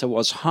someone that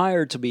was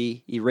hired to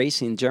be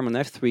racing in German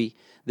F3,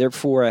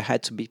 therefore I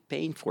had to be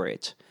paying for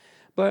it.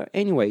 But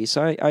anyways,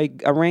 I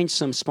arranged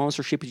some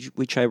sponsorship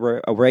which I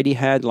already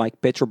had,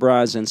 like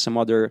Petrobras and some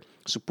other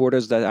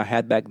supporters that I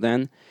had back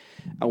then.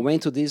 I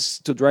went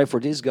to drive for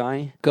this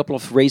guy. A couple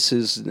of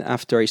races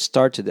after I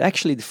started.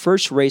 Actually, the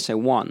first race I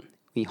won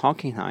in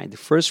Hockenheim, the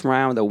first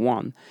round I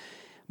won.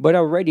 But I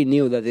already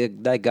knew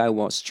that that guy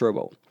was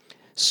trouble.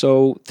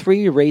 So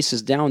 3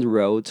 races down the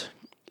road,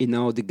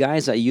 the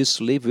guys that used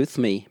to live with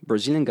me,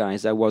 Brazilian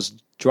guys that was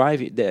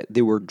driving,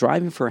 they were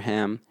driving for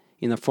him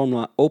in a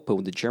Formula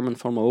Opel, the German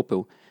Formula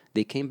Opel.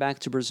 They came back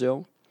to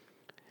Brazil.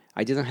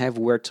 I didn't have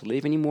where to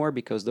live anymore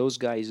because those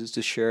guys used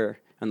to share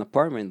an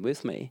apartment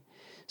with me.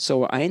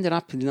 So I ended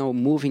up,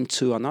 moving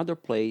to another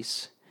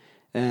place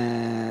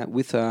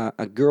with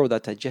a girl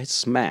that I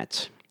just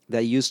met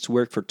that used to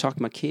work for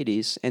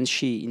Tokmakidis, and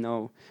she,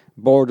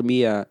 borrowed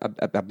me a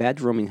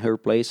bedroom in her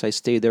place. I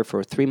stayed there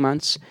for 3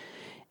 months,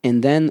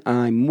 and then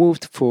I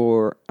moved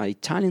for an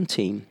Italian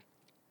team,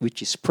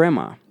 which is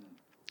Prema.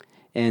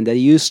 And I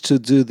used to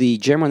do the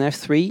German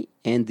F3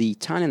 and the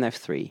Italian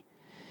F3.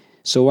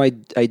 So I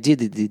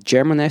did the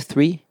German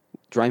F3,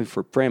 driving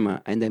for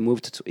Prema, and I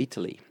moved to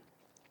Italy.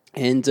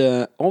 And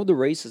all the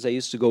races, I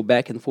used to go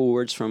back and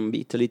forwards from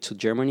Italy to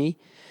Germany.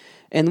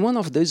 And one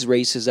of those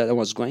races that I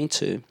was going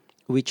to,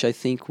 which I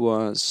think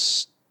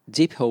was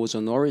Deep Holes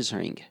on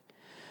Norrisring,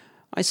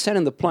 I sat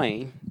in the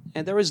plane,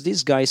 and there was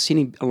this guy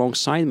sitting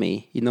alongside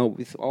me,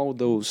 with all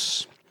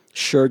those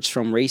shirts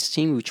from race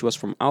team, which was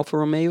from Alfa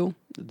Romeo,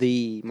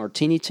 the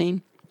Martini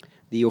team,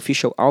 the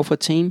official Alfa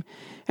team,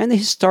 and he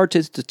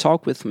started to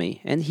talk with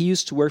me, and he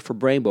used to work for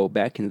Brembo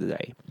back in the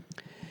day.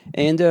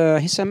 And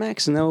he said,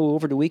 Max,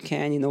 over the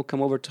weekend,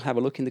 come over to have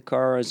a look in the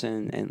cars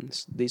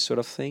and these sort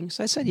of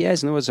things. I said,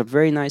 yes, he's a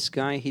very nice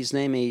guy. His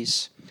name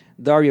is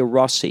Dario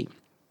Rossi.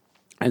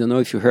 I don't know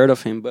if you heard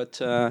of him,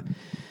 but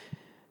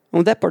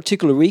on that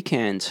particular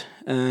weekend,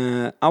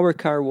 our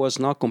car was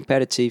not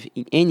competitive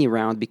in any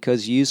round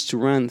because you used to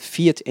run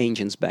Fiat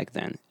engines back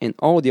then, and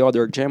all the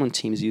other German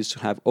teams used to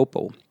have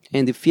Opel.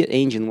 and the Fiat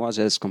engine was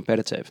as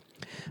competitive.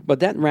 But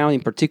that round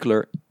in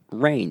particular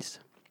rained.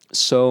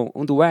 So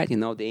on the wet,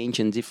 the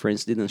engine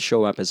difference didn't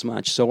show up as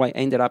much. So I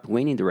ended up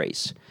winning the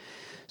race.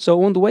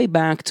 So on the way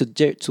back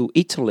to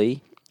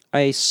Italy,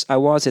 I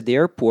was at the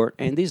airport,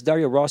 and this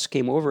Dario Rossi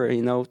came over,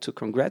 to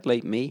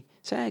congratulate me.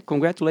 Said,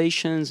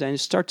 congratulations, and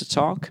start to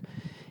talk.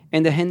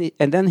 And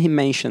then he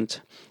mentioned,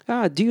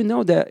 do you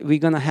know that we're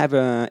going to have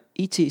a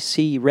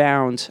ITC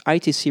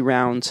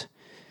round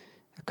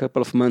a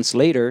couple of months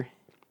later?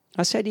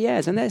 I said,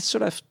 yes. And I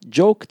sort of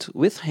joked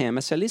with him.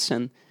 I said,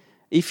 listen,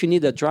 if you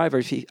need a driver,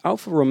 if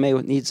Alfa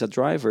Romeo needs a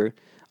driver,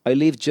 I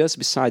live just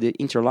beside the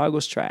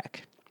Interlagos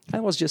track.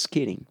 I was just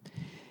kidding.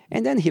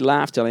 And then he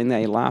laughed, and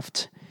I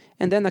laughed.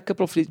 And then a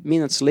couple of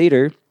minutes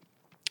later,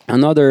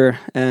 another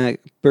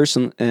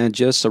person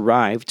just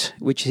arrived,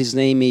 which his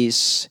name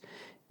is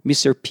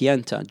Mr.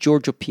 Pienta,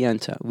 Giorgio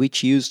Pienta,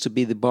 which used to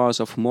be the boss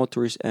of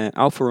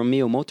Alfa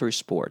Romeo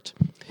Motorsport.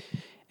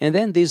 And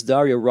then this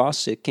Dario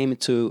Rossi came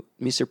to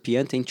Mr.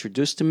 Pienta,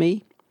 introduced to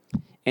me,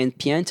 and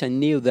Pienta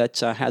knew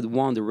that I had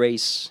won the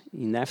race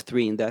in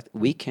F3 in that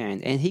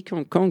weekend, and he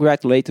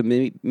congratulated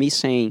me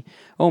saying,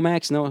 "Oh,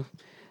 Max, no,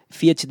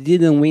 Fiat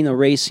didn't win a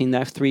race in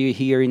F3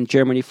 here in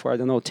Germany for,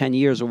 10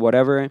 years or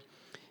whatever."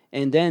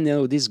 And then,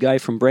 this guy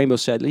from Brembo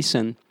said,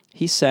 listen,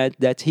 he said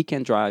that he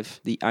can drive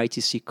the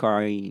ITC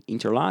car in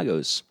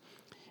Interlagos.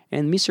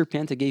 And Mr.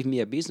 Pienta gave me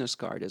a business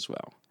card as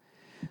well.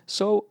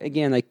 So,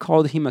 again, I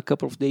called him a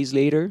couple of days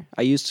later.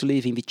 I used to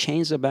live in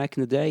Vicenza back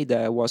in the day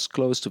that was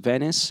close to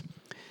Venice.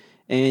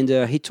 And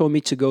he told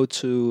me to go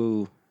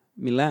to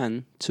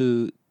Milan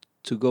to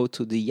go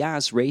to the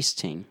Yas race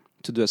team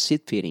to do a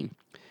seat fitting.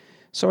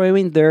 So I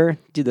went there,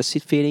 did a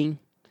seat fitting.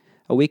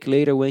 A week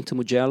later, went to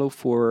Mugello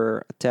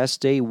for a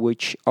test day,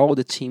 which all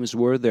the teams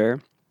were there.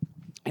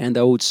 And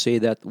I would say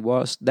that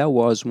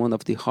was one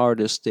of the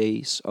hardest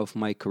days of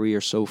my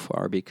career so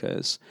far,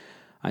 because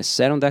I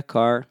sat on that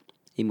car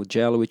in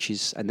Mugello,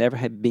 I never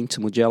had been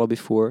to Mugello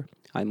before.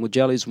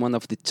 Mugello is one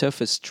of the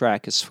toughest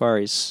track as far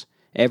as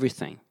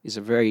everything. It's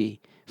a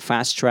very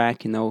fast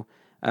track,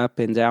 up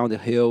and down the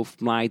hill,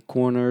 wide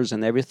corners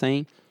and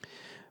everything.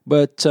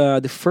 But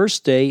the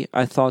first day,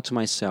 I thought to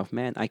myself,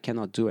 man, I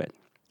cannot do it.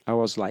 I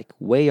was like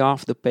way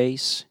off the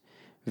pace,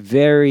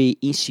 very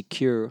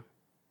insecure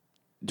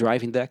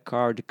driving that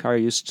car. The car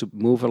used to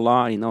move a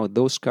lot.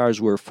 Those cars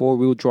were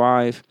four-wheel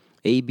drive,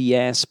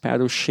 ABS,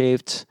 paddle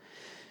shift,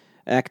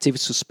 active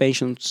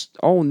suspension,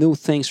 all new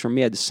things for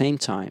me at the same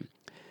time.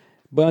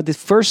 But the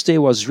first day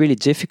was really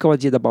difficult. I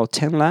did about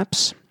 10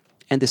 laps.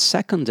 And the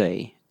second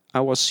day,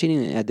 I was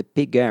sitting at the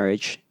pit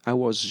garage. I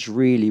was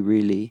really,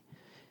 really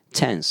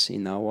tense.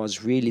 I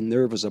was really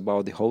nervous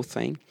about the whole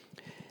thing.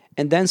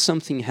 And then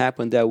something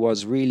happened that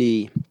was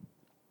really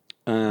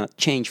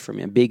change for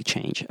me, a big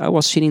change. I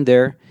was sitting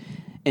there,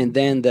 and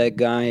then that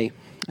guy,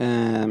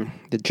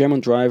 the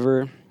German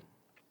driver,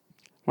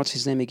 what's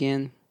his name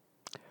again?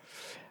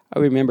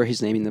 I'll remember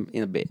his name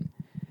in a bit.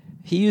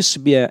 He used to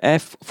be a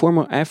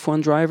former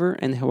F1 driver,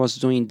 and he was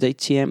doing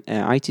DTM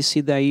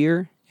ITC that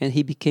year, and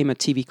he became a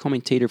TV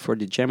commentator for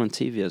the German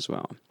TV as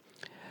well.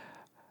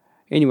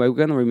 Anyway, we're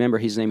going to remember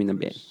his name in a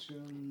bit.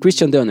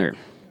 Christian Dunner.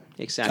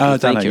 Exactly. Oh,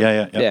 Thank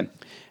Dunner, you. yeah.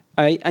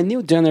 I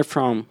knew Dunner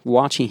from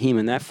watching him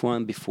in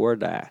F1 before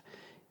that.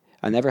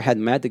 I never had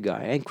met the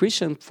guy. And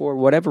Christian, for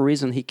whatever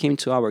reason, he came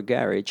to our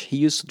garage. He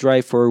used to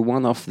drive for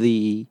one of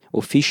the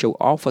official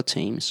Alpha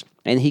teams,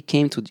 and he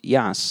came to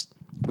Yas,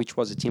 which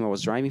was the team I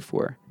was driving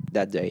for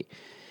that day.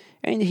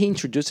 And he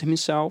introduced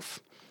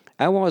himself.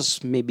 I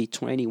was maybe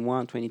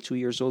 21, 22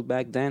 years old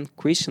back then.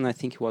 Christian, I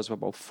think he was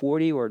about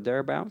 40 or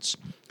thereabouts.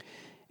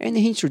 And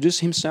he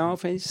introduced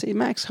himself and he said,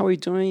 "Max, how are you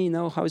doing?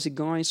 How is it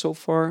going so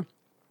far?"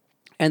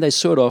 And I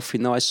sort of,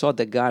 I saw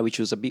the guy, which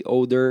was a bit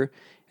older,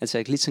 and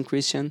said, "Listen,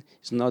 Christian,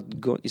 it's not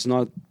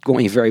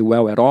going very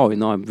well at all.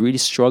 I'm really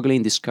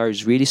struggling. This car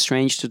is really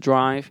strange to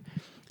drive.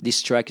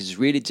 This track is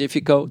really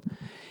difficult."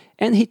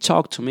 And he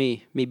talked to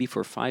me maybe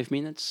for 5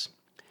 minutes,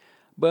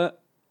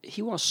 but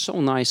he was so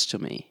nice to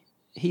me.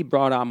 He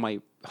brought up my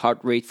heart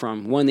rate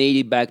from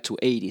 180 back to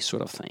 80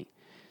 sort of thing.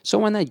 So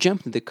when I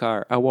jumped in the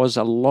car, I was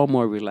a lot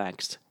more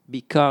relaxed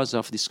because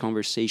of this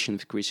conversation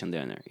with Christian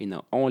Dunner,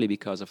 only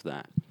because of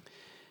that.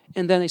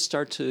 And then I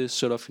start to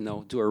sort of,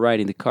 do a ride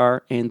in the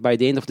car. And by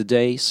the end of the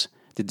day,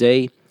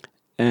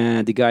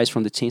 the guys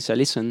from the team said,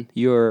 "Listen,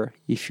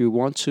 if you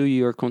want to,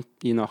 you're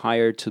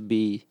hired to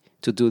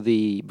do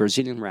the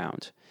Brazilian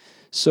round."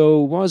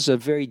 So it was a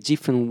very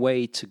different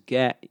way to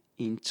get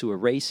into a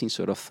racing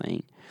sort of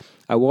thing.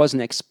 I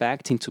wasn't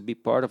expecting to be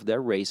part of that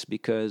race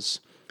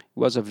because it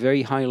was a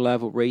very high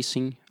level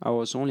racing. I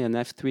was only an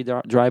F3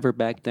 driver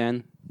back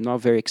then,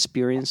 not very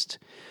experienced.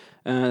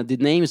 The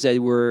names that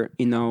were,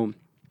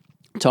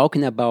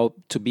 talking about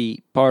to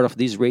be part of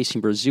this race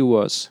in Brazil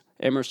was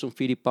Emerson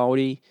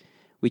Fittipaldi,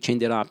 which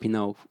ended up,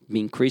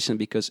 being Christian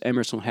because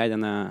Emerson had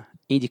an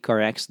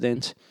IndyCar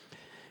accident.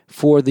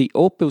 For the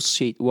Opel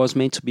seat, it was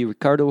meant to be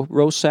Ricardo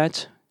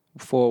Rosset.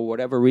 For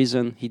whatever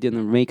reason, he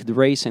didn't make the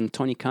race, and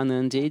Tony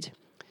Kanaan did.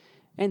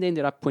 And they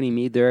ended up putting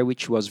me there,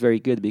 which was very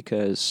good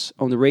because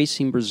on the race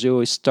in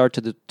Brazil, it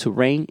started to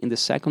rain in the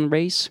second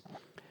race.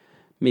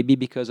 Maybe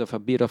because of a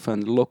bit of a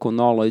local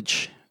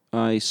knowledge,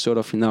 I sort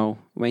of,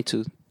 went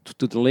to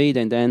the lead,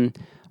 and then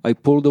I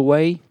pulled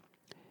away.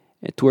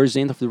 And towards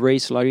the end of the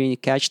race,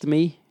 Larini catched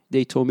me.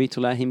 They told me to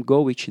let him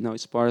go, which,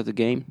 is part of the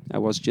game. I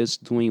was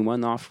just doing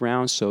one-off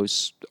round, so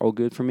it's all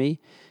good for me.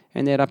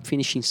 And ended up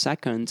finishing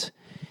second.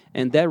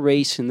 And that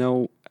race,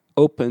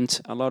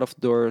 opened a lot of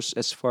doors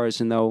as far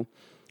as,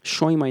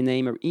 showing my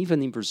name, or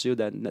even in Brazil,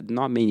 that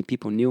not many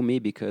people knew me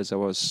because I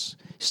was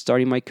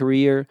starting my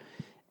career.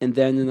 And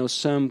then,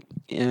 some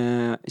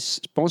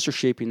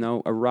sponsorship,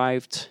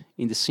 arrived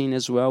in the scene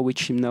as well,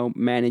 which,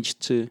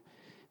 managed to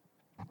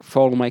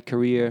follow my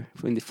career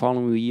in the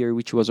following year,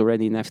 which was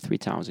already in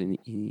F3000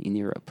 in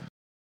Europe.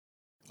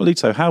 Well,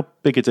 Lito, how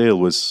big a deal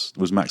was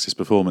Max's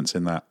performance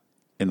in that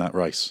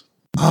race?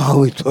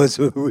 Oh, it was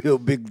a real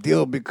big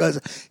deal because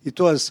it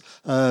was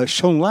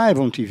shown live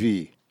on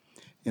TV.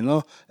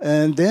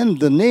 And then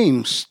the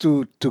names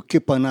to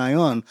keep an eye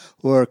on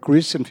were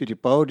Christian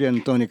Fittipaldi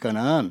and Tony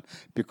Kanaan,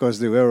 because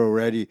they were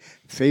already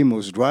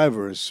famous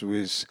drivers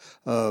with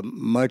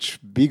much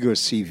bigger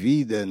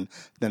CV than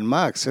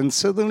Max. And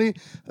suddenly,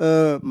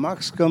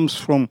 Max comes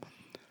from,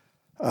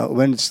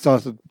 when it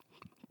started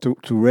to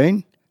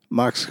rain,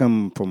 Max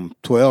came from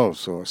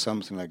 12th or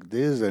something like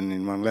this, and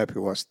in one lap he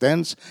was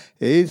 10th,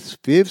 8th,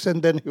 5th,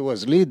 and then he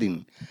was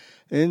leading.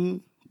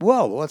 And,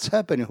 wow, what's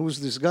happening?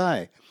 Who's this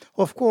guy?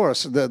 Of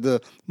course,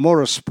 the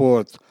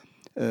motorsport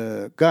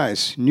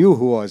guys knew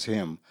who was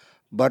him,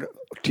 but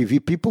TV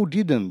people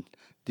didn't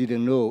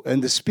know.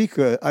 And the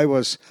speaker, I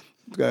was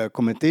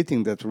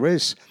commentating that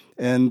race,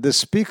 and the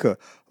speaker,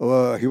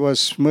 he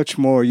was much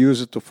more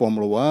used to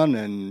Formula One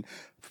and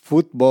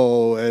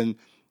football and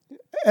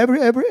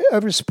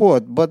every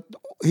sport, but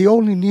he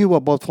only knew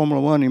about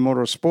Formula One in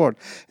motorsport,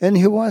 and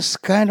he was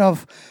kind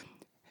of,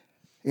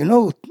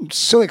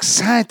 so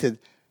excited.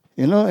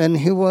 And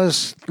he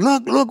was,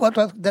 look what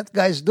that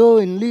guy's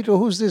doing, Lito,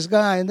 who's this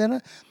guy? And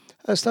then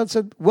I started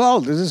saying,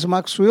 well, this is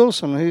Max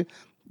Wilson.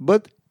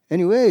 But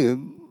anyway,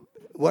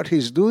 what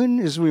he's doing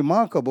is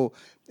remarkable.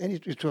 And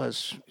it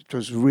was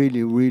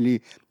really,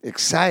 really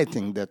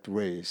exciting, that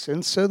race.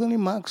 And suddenly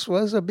Max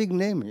was a big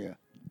name here.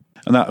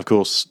 And that, of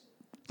course,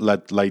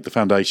 laid the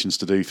foundations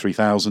to do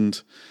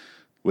 3000,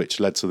 which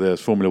led to the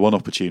Formula One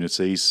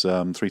opportunities.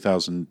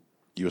 3000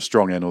 you were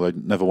strong in, although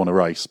never won a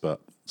race,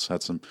 but it's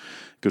had some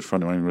good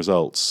front-running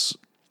results.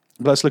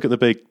 But let's look at the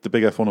big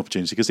F1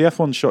 opportunity, because the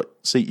F1 shot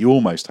seat you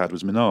almost had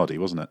was Minardi,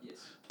 wasn't it? Yes.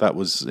 That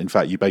was, in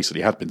fact, you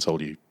basically had been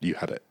told you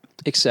had it.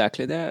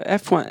 Exactly. The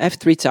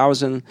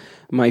F3000,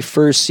 my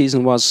first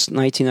season was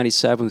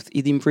 1997 with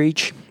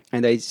Edenbridge,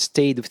 and I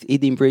stayed with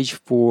Edenbridge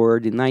for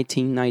the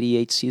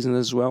 1998 season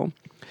as well.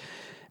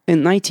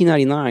 In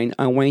 1999,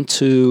 I went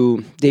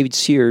to David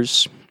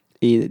Sears.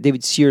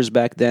 David Sears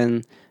back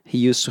then, he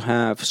used to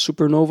have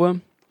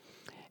Supernova,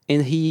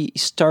 and he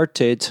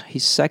started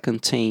his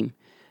second team,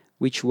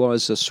 which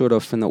was a sort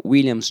of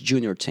Williams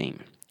Junior team,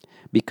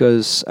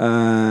 because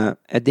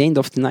at the end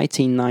of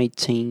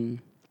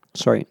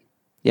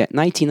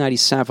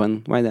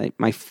 1997, when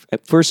my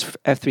first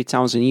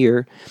F3000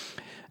 year,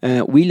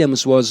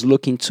 Williams was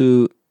looking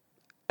to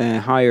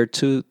hire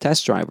 2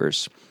 test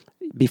drivers.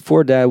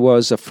 Before that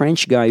was a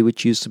French guy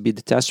which used to be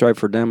the test driver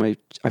for them. I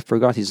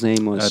forgot his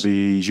name was. That'd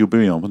be Gilles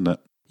Bouillon, wouldn't it?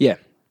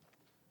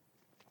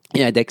 Yeah,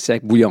 the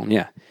exact Bouillon,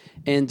 yeah.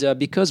 And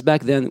because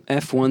back then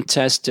F1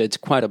 tested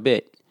quite a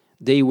bit,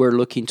 they were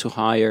looking to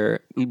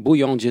hire.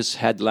 Bouillon just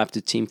had left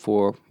the team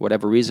for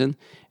whatever reason,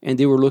 and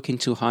they were looking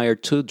to hire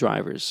 2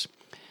 drivers.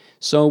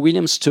 So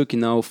Williams took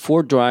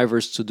 4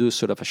 drivers to do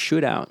sort of a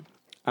shootout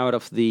out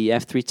of the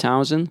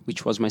F3000,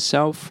 which was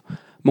myself,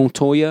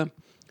 Montoya,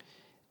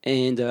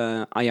 and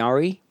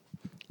Ayari.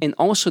 And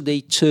also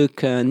they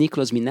took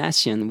Nicolas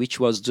Minassian, which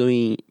was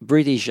doing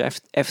British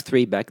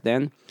F3 back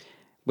then,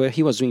 where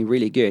he was doing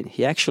really good.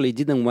 He actually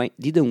didn't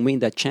win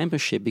that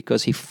championship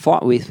because he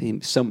fought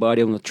with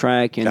somebody on the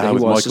track, and he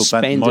was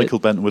suspended. Michael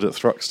Bentwood at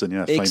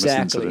Thruxton, famous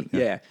incident.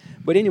 Yeah.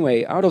 But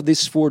anyway, out of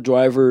these 4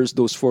 drivers,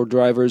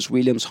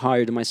 Williams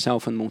hired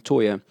myself and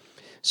Montoya.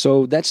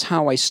 So that's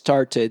how I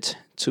started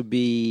to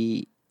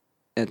be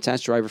a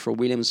test driver for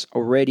Williams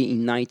already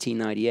in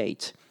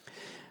 1998.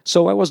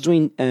 So I was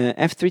doing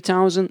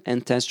F3000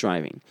 and test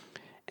driving.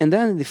 And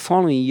then the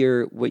following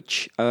year,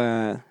 which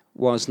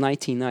was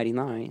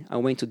 1999, I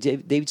went to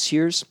David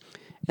Sears.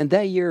 And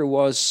that year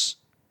was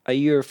a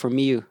year for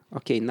me,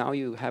 okay, now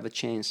you have a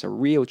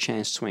real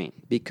chance to win.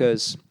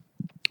 Because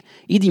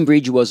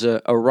Edenbridge was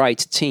a right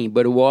team,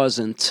 but it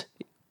wasn't,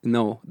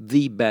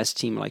 the best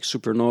team like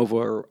Supernova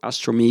or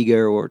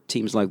Astromiga or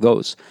teams like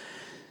those.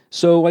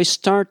 So I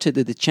started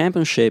the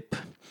championship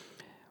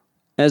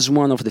as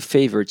one of the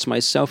favorites,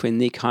 myself and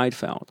Nick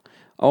Heidfeld.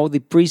 All the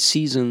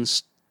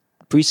preseason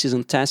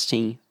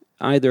testing,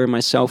 either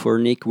myself or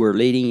Nick were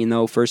leading,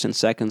 first and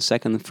second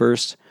and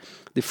first.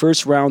 The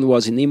first round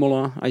was in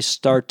Imola. I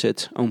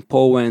started on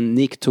pole and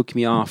Nick took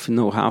me off,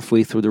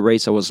 halfway through the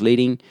race I was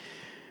leading.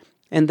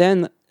 And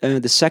then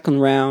the second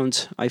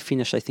round, I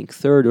finished, I think,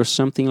 third or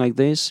something like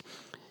this.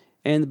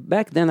 And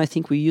back then, I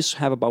think we used to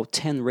have about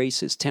 10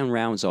 races, 10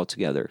 rounds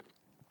altogether.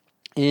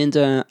 And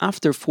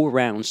after 4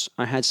 rounds,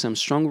 I had some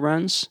strong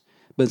runs,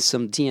 but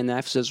some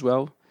DNFs as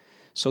well.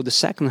 So the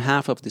second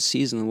half of the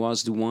season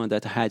was the one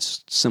that had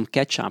some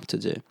catch-up to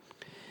do.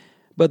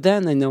 But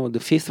then, the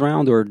 5th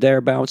round or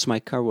thereabouts, my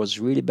car was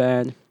really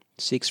bad.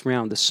 6th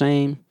round, the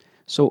same.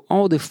 So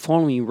all the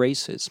following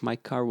races, my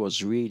car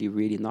was really,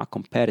 really not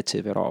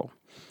competitive at all.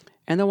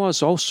 And I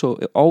was also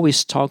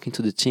always talking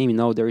to the team,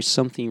 there is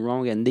something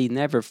wrong, and they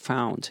never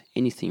found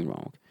anything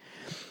wrong.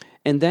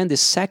 And then the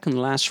second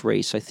last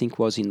race, I think,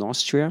 was in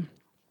Austria.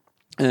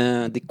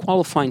 The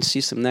qualifying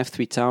system in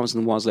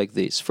F3000 was like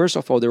this. First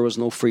of all, there was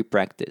no free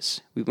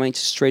practice. We went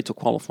straight to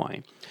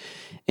qualifying.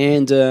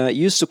 And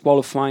used to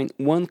qualify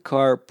 1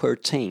 car per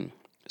team.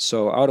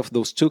 So out of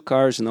those 2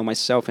 cars,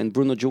 myself and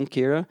Bruno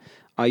Junqueira,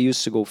 I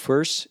used to go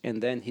first,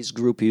 and then his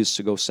group used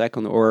to go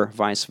second, or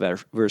vice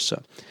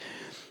versa.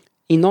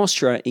 In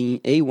Austria, in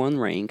A1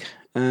 rank,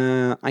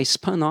 I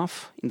spun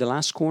off in the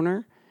last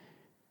corner.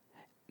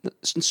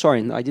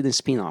 Sorry, I didn't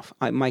spin off.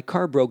 My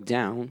car broke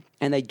down,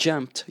 and I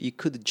jumped. You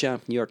could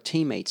jump in your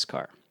teammate's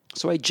car.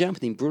 So I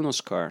jumped in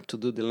Bruno's car to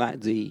do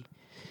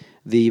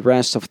the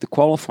rest of the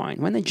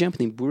qualifying. When I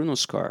jumped in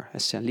Bruno's car, I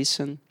said,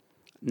 listen,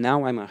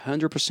 now I'm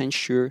 100%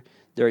 sure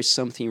there is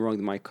something wrong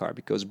with my car,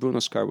 because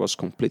Bruno's car was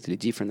completely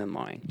different than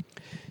mine.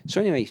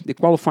 So anyway, the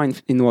qualifying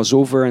was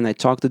over, and I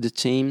talked to the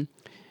team,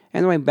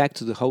 and I went back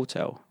to the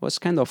hotel. I was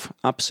kind of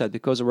upset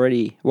because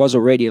it was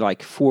already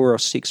like 4 or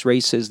 6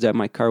 races that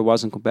my car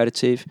wasn't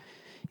competitive.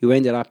 You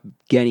ended up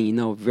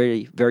getting,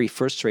 very, very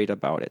frustrated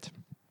about it.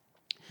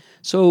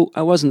 So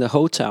I was in the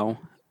hotel,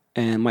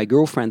 and my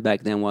girlfriend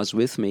back then was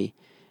with me,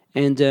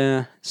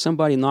 and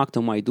somebody knocked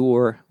on my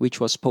door, which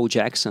was Paul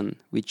Jackson,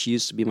 which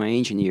used to be my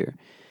engineer.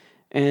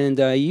 And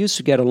I used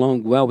to get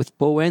along well with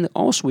Paul, and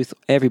also with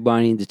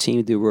everybody in the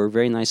team. They were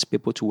very nice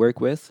people to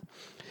work with.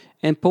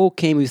 And Paul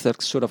came with a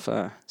sort of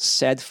a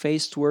sad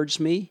face towards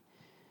me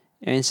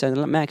and said,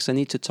 Max, I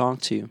need to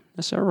talk to you.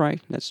 I said, all right,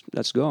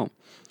 let's go.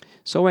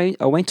 So I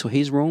went to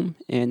his room,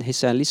 and he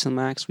said, listen,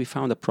 Max, we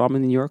found a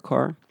problem in your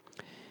car.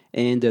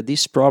 And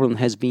this problem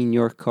has been in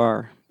your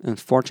car,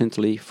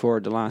 unfortunately, for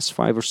the last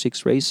 5 or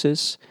 6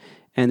 races.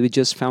 And we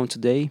just found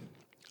today.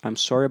 I'm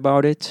sorry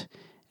about it.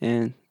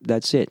 And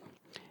that's it.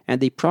 And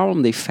the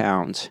problem they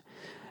found,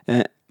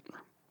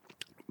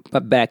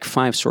 but back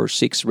 5 or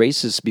 6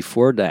 races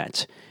before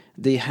that,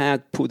 they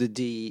had put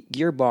the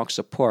gearbox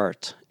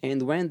apart,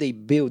 and when they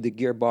built the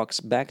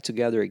gearbox back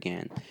together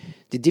again,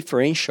 the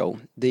differential,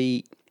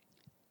 the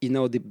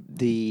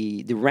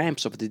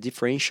ramps of the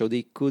differential,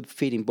 they could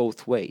fit in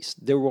both ways.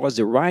 There was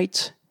the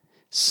right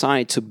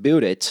side to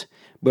build it,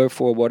 but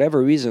for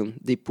whatever reason,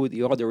 they put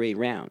the other way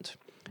around.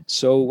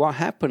 So what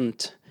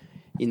happened,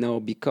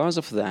 because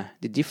of that,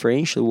 the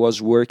differential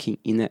was working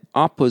in an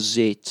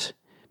opposite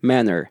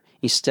manner.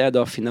 Instead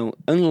of,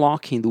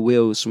 unlocking the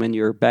wheels when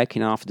you're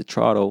backing off the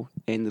throttle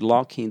and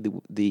locking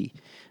the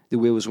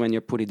wheels when you're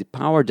putting the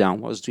power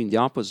down, was doing the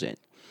opposite.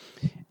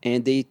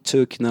 And they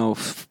took,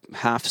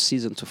 half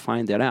season to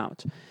find that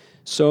out.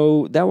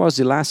 So that was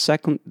the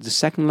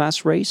second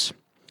last race.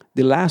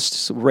 The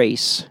last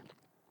race,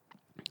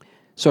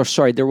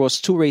 there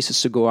was 2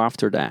 races to go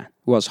after that.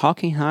 It was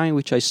Hockenheim,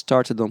 which I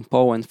started on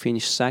pole and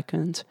finished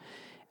second.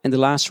 And the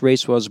last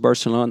race was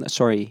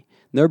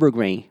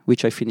Nürburgring,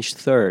 which I finished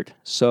third.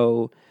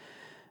 So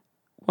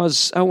I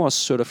was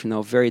sort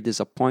of, very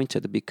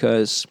disappointed,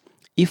 because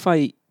if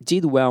I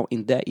did well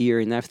in that year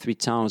in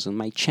F3000,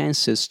 my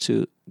chances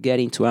to get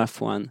into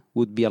F1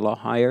 would be a lot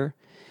higher.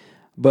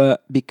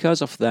 But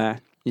because of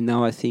that,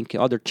 I think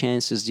other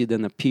chances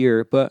didn't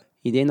appear. But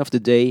in the end of the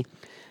day,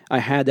 I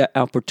had that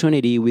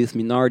opportunity with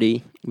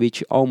Minardi,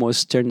 which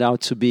almost turned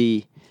out to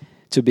be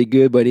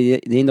good. But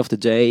at the end of the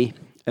day,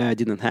 it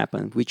didn't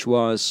happen, which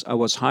was I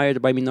was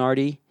hired by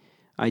Minardi.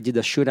 I did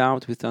a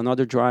shootout with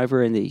another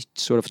driver, and they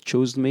sort of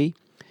chose me,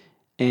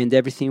 and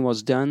everything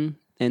was done.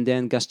 And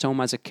then Gaston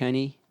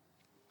Mazzacani,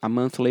 a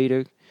month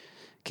later,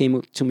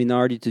 came to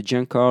Minardi, to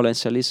Giancarlo, and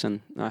said,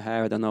 listen, I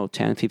had, $10,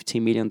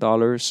 $15 million.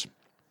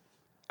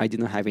 I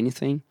didn't have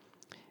anything.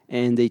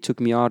 And they took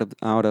me out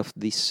of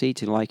the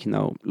city,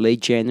 late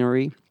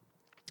January.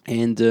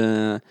 And,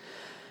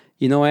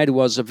 Ed,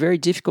 was a very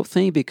difficult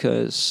thing,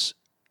 because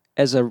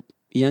as a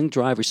young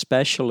driver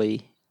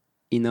especially,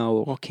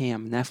 okay,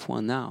 I'm an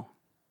F1 now.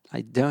 I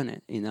done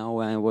it,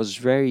 I was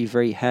very,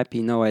 very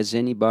happy, as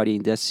anybody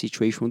in that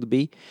situation would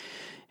be.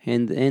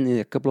 And then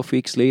a couple of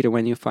weeks later,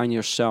 when you find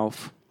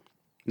yourself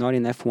not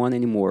in F1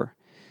 anymore,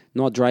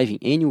 not driving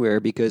anywhere,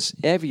 because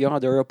every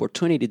other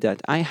opportunity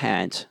that I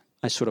had,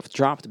 I sort of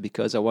dropped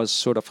because I was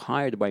sort of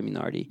hired by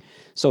Minardi.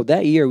 So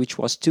that year, which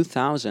was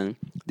 2000,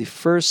 the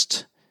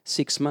first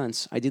 6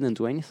 months, I didn't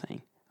do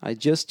anything. I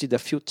just did a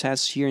few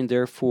tests here and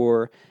there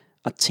for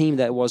a team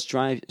that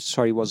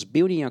was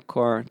building a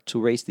car to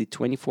race the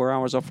 24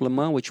 Hours of Le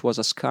Mans, which was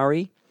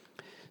Ascari.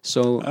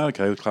 So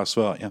okay, with Klaus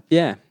Svart,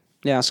 yeah.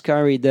 Yeah,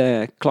 Ascari,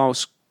 the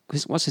Klaus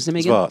what's his name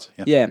again? Svart,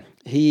 yeah. Yeah,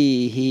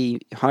 he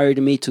hired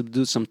me to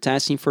do some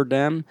testing for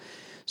them.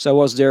 So I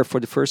was there for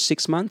the first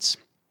 6 months.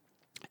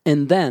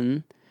 And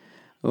then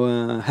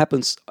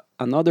happens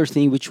another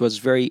thing which was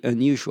very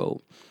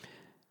unusual.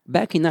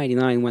 Back in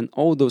 99, when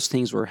all those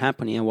things were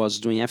happening, I was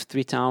doing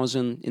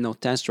F3000,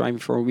 test driving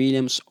for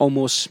Williams,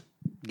 almost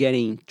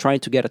trying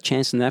to get a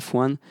chance in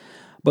F1.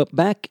 But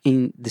back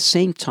in the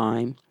same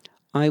time,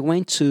 I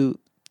went to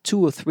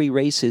 2 or 3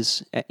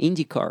 races at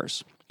Indy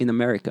cars in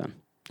America.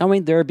 I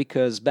went there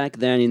because back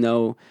then,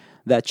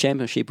 that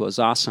championship was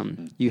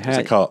awesome. You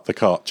had the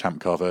kart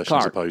champ car version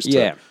as opposed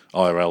to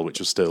IRL, which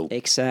was still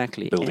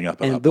building up.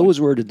 And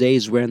those were the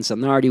days when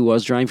Zanardi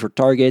was driving for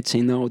Target.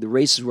 The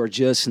races were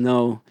just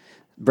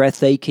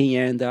breathtaking.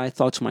 And I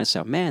thought to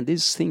myself, man,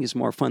 this thing is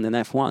more fun than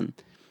F1.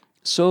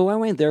 So I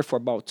went there for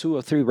about 2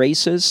 or 3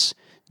 races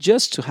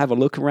just to have a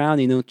look around,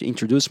 to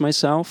introduce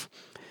myself.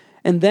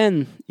 And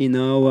then,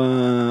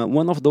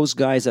 one of those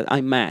guys that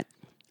I met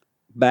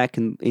back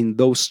in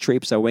those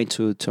trips I went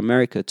to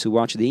America to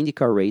watch the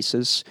IndyCar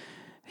races,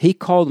 he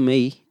called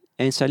me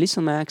and said,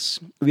 listen, Max,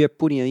 we are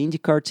putting an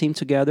IndyCar team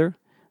together.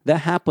 That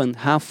happened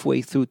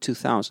halfway through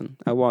 2000.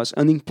 I was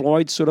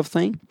unemployed sort of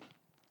thing.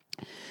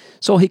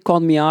 So he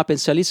called me up and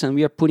said, listen,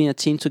 we are putting a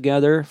team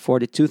together for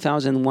the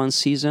 2001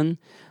 season,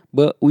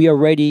 but we are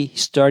already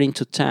starting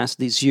to test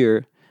this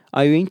year.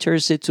 Are you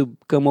interested to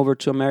come over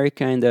to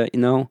America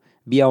and,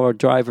 be our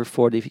driver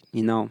for the,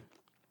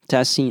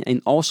 testing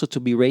and also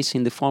to be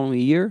racing the following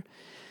year?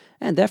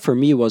 And that for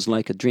me was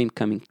like a dream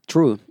coming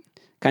true.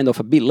 Kind of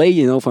a bit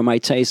late, for my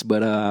taste,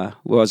 but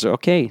was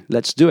okay,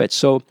 let's do it.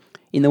 So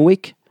in a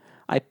week,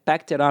 I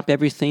packed it up,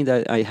 everything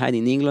that I had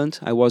in England.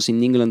 I was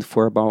in England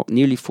for about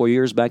nearly 4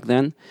 years back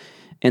then.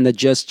 And I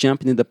just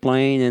jumped in the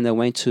plane and I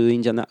went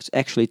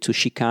to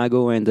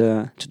Chicago and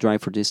to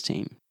drive for this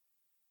team.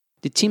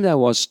 The team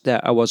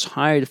that I was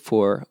hired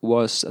for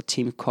was a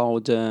team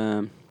called,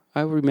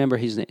 I remember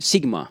his name,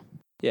 Sigma.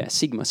 Yeah,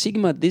 Sigma.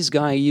 Sigma, this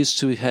guy used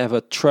to have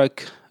a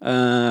truck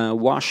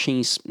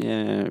washing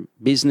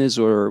business,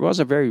 or was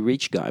a very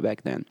rich guy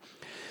back then.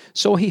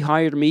 So he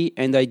hired me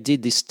and I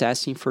did this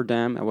testing for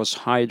them. I was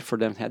hired for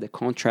them, had a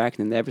contract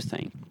and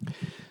everything.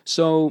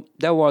 So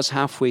that was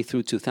halfway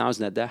through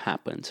 2000 that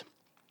happened.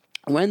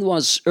 When it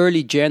was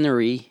early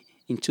January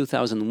in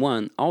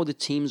 2001, all the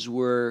teams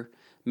were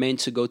meant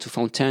to go to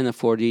Fontana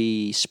for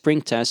the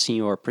spring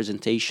testing or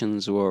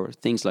presentations or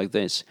things like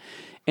this.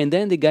 And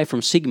then the guy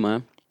from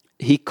Sigma,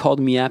 he called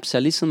me up,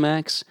 said, listen,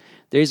 Max,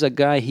 there's a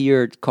guy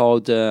here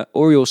called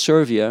Oriol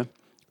Servia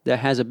that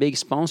has a big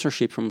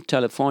sponsorship from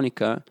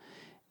Telefonica,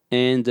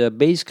 and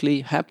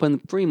basically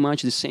happened pretty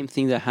much the same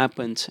thing that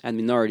happened at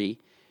Minardi.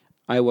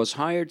 I was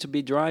hired to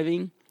be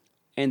driving,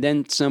 and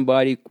then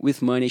somebody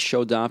with money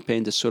showed up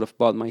and sort of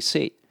bought my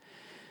seat.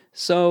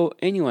 So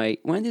anyway,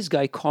 when this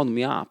guy called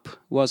me up,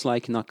 was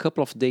like a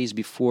couple of days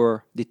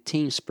before the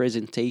team's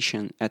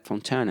presentation at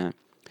Fontana.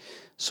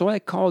 So I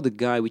called the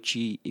guy, which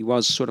he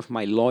was sort of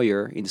my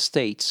lawyer in the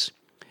States,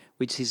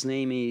 which his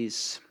name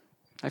is,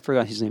 I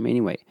forgot his name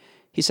anyway.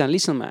 He said,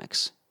 listen,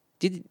 Max,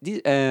 did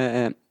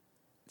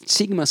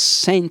Sigma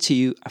send to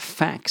you a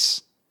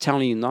fax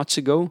telling you not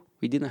to go?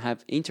 We didn't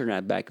have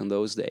internet back in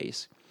those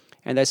days.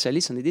 And I said,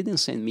 listen, they didn't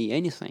send me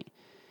anything.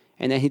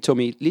 And then he told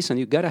me, listen,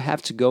 you gotta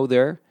have to go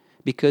there,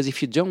 because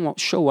if you don't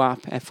show up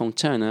at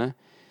Fontana,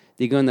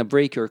 they're gonna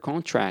break your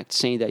contract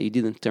saying that you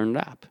didn't turn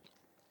up.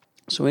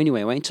 So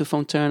anyway, I went to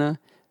Fontana,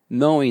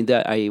 knowing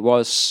that I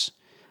was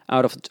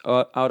out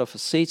of a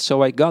seat.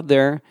 So I got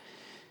there,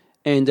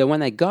 and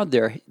when I got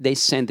there, they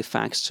sent the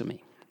fax to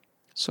me.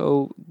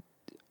 So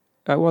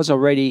I was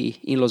already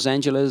in Los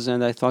Angeles,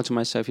 and I thought to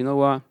myself, you know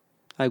what?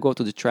 I go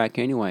to the track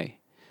anyway.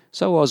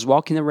 So I was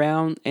walking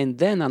around, and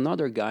then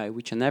another guy,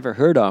 which I never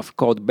heard of,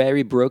 called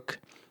Barry Brook,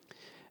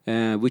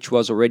 which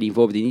was already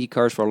involved in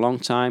IndyCars for a long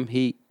time.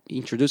 He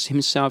introduced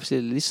himself,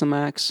 said, listen,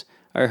 Max,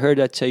 I heard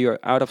that you're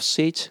out of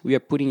seat. We are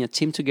putting a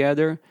team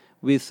together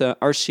with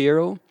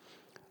Arciero.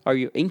 Are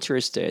you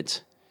interested?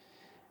 It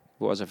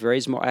was a very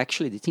small,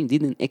 actually the team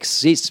didn't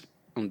exist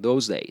on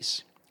those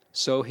days.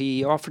 So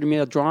he offered me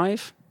a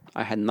drive.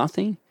 I had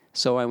nothing,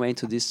 so I went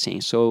to this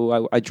team.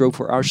 So I drove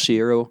for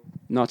Arciero,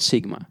 not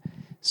Sigma.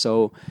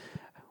 So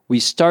we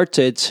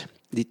started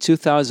the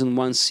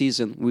 2001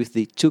 season with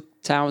the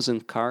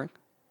 2000 car.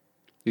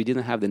 We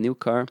didn't have the new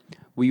car.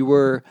 We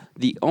were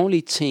the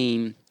only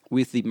team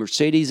with the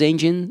Mercedes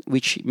engine,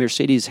 which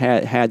Mercedes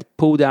had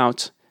pulled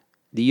out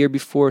the year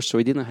before, so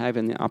we didn't have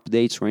any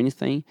updates or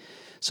anything.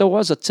 So it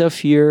was a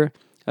tough year,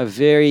 a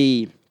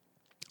very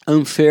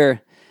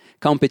unfair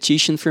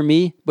competition for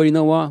me. But you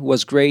know what? It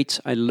was great.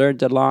 I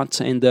learned a lot.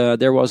 And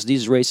there was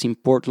this race in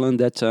Portland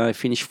that I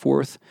finished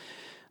 4th.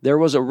 There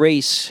was a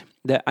race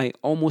that I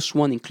almost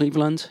won in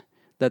Cleveland,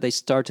 that I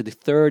started the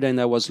 3rd, and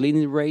I was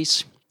leading the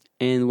race.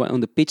 And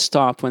on the pit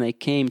stop, when I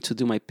came to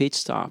do my pit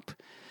stop,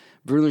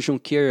 Bruno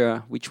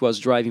Junqueira, which was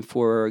driving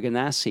for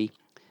Ganassi,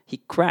 he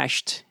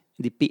crashed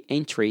the pit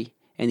entry,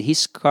 and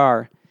his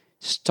car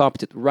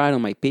stopped it right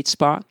on my pit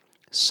spot.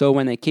 So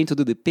when I came to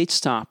do the pit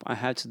stop, I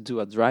had to do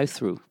a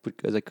drive-through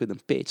because I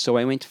couldn't pit. So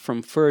I went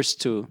from 1st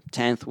to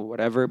 10th or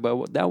whatever,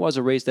 but that was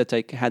a race that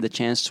I had a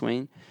chance to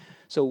win.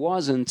 So it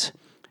wasn't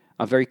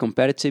a very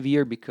competitive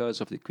year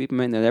because of the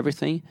equipment and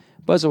everything,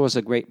 but it was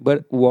a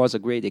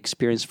great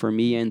experience for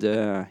me, and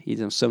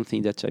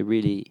something that I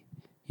really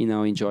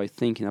enjoy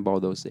thinking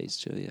about those days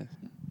too. Yeah,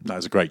 that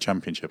was a great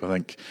championship. I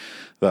think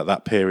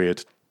that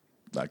period,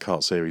 that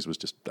kart series was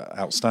just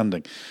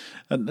outstanding.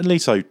 And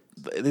Lito,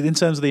 in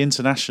terms of the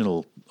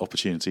international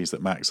opportunities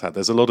that Max had,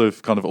 there's a lot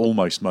of kind of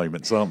almost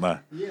moments, aren't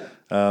there? Yeah.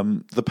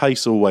 The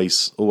pace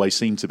always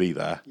seemed to be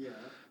there.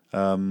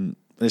 Yeah.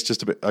 It's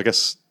just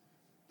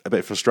a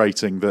bit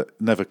frustrating that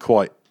never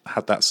quite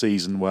had that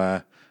season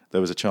where there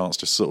was a chance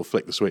to sort of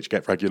flick the switch,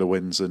 get regular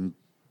wins, and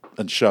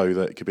show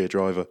that it could be a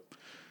driver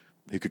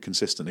who could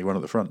consistently run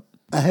at the front.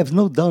 I have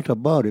no doubt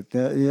about it.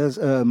 Yes,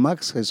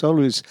 Max has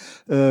always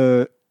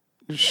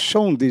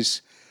shown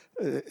this.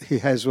 He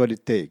has what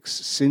it takes.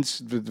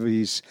 Since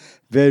his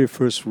very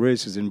first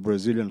races in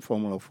Brazilian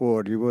Formula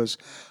Ford, he was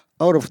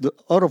out of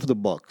the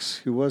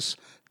box. He was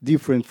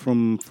different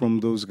from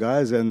those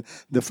guys. And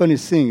the funny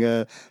thing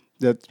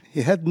that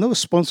he had no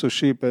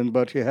sponsorship,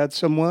 but he had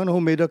someone who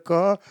made a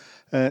car.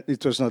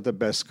 It was not the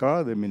best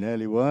car, the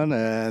Minelli one,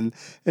 and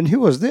he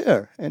was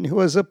there, and he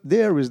was up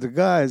there with the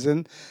guys,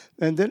 and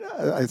then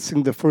I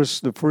think the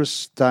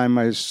first time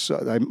when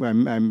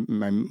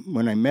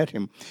I met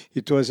him,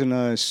 it was in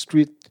a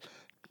street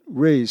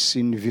race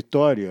in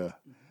Vitória,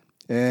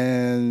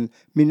 and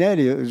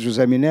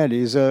José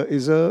Minelli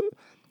is a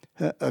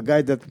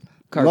guy that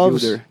car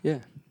loves, builder,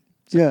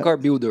 yeah, car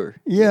builder,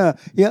 yeah,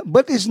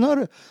 but it's not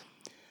a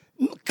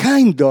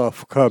kind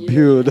of car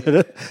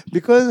builder,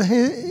 because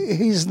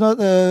he's not.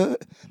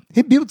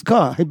 He builds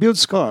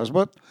cars,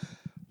 but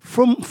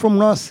from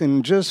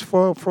nothing, just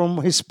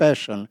from his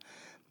passion,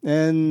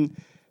 and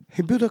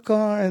he built a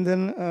car, and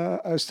then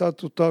I started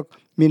to talk.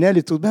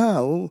 Minelli told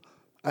me,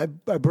 I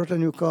brought a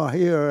new car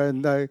here,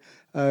 and I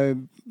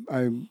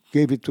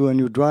gave it to a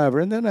new driver,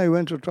 and then I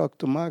went to talk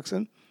to Max,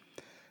 and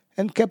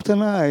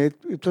Captain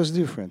it was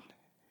different.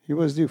 He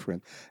was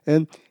different,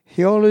 and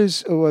he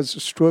always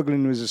was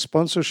struggling with the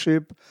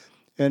sponsorship,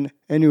 and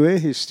anyway,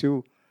 he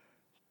still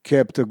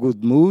kept a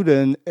good mood,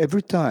 and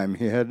every time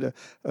he had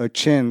a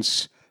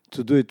chance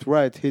to do it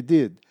right, he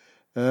did.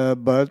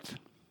 But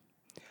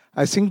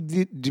I think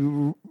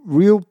the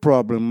real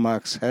problem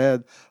Max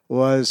had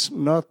was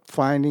not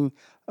finding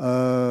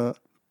a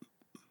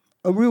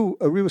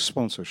real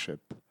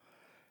sponsorship.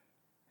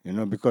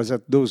 Because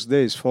at those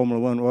days, Formula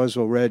One was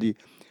already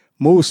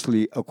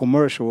mostly a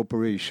commercial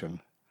operation.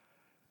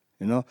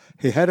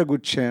 He had a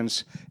good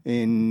chance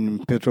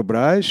in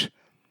Petrobras,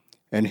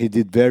 and he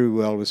did very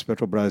well with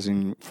Petrobras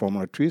in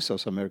Formula 3,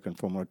 South American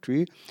Formula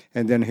 3.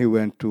 And then he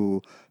went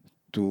to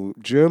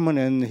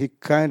Germany, and he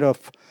kind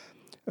of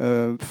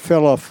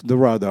fell off the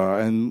radar,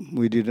 and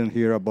we didn't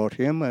hear about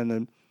him. And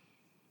then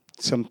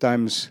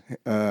sometimes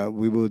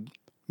we would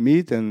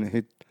meet, and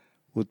he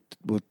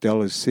would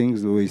tell us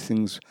things, the way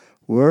things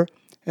were.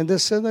 And then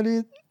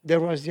suddenly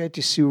there was the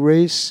ITC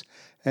race,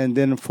 and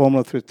then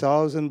Formula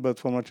 3000, but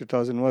Formula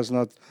 3000 was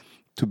not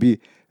to be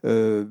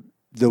the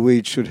way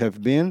it should have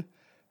been.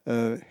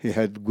 He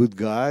had good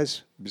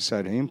guys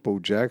beside him, Paul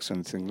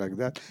Jackson, things like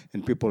that,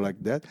 and people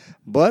like that.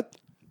 But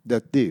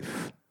that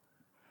diff,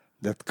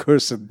 that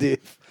cursed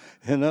diff,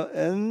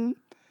 and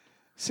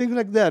things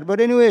like that.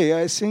 But anyway,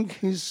 I think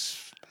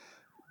he's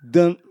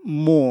done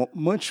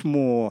much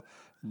more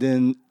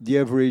than the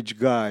average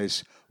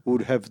guys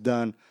would have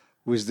done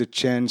with the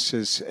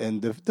chances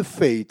and the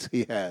faith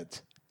he had.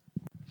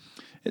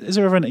 Is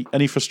there ever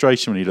any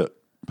frustration when you look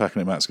back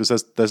at it, Max?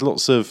 Because there's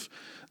lots of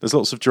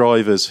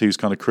drivers whose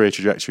kind of career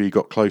trajectory you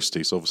got close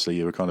to. So obviously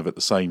you were kind of at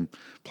the same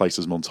place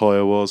as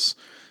Montoya was.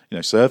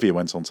 Servia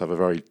went on to have a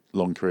very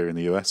long career in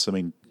the US. I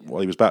mean,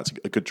 he was back to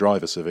a good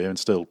driver, Sevilla, and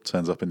still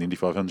turns up in the Indy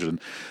 500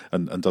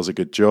 and does a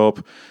good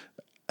job.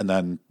 And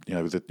then,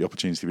 with the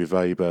opportunity with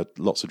Weber,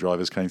 lots of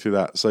drivers came through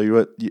that. So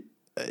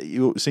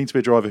you seem to be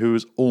a driver who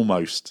was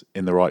almost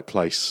in the right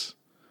place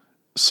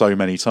so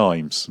many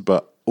times,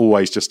 but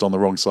always just on the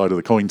wrong side of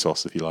the coin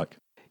toss, if you like.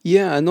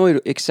 Yeah, I know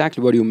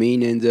exactly what you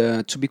mean.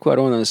 And to be quite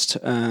honest,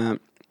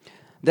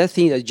 that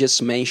thing I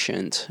just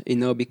mentioned,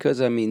 because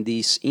I'm in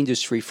this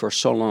industry for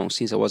so long,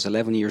 since I was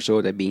 11 years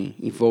old, I've been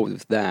involved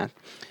with that.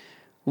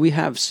 We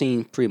have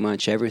seen pretty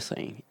much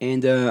everything.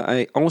 And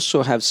I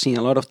also have seen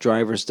a lot of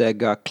drivers that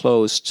got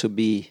close to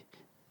be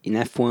in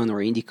F1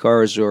 or Indy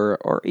cars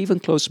or even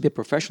close to be a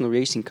professional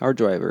racing car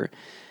driver.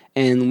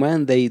 And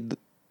when they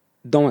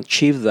don't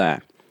achieve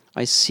that,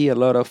 I see a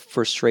lot of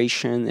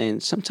frustration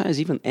and sometimes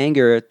even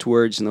anger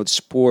towards the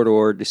sport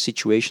or the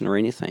situation or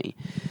anything.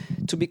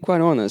 To be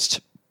quite honest,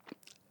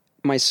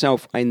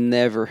 myself, I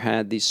never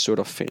had this sort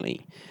of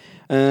feeling.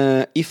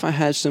 If I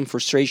had some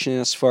frustration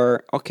as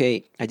far,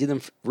 I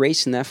didn't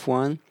race in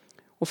F1,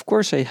 of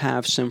course I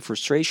have some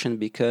frustration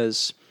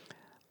because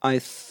I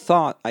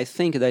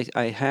think that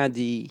I had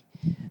the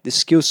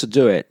skills to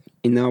do it.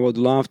 I would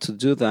love to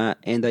do that,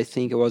 and I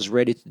think I was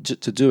ready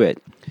to do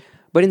it.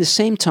 But in the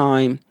same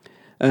time,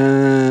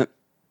 I'm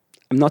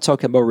not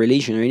talking about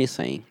religion or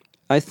anything.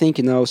 I think,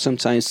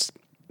 sometimes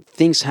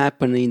things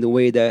happen in the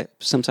way that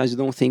sometimes you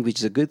don't think which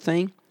is a good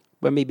thing,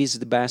 but maybe it's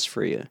the best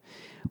for you.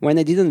 When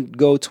I didn't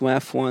go to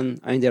F1,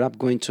 I ended up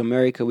going to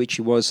America, which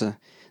was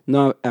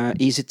not an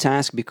easy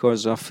task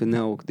because of,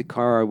 the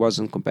car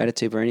wasn't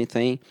competitive or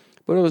anything,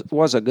 but it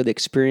was a good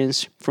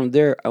experience. From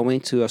there, I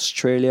went to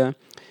Australia,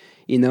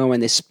 and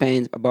I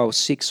spent about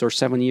 6 or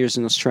 7 years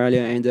in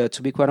Australia, and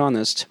to be quite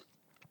honest,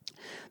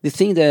 the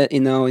thing that,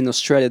 in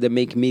Australia that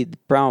make me the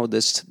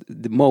proudest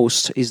the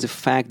most is the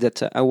fact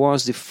that I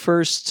was the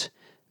first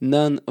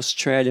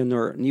non-Australian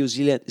or New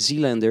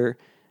Zealander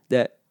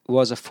that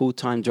was a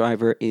full-time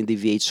driver in the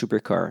V8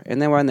 supercar.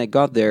 And then when I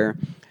got there,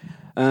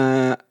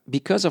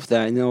 because of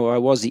that, I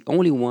was the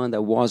only one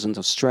that wasn't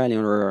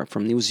Australian or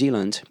from New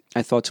Zealand.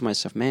 I thought to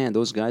myself, man,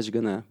 those guys are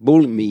going to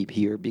bully me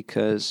here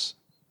because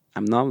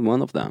I'm not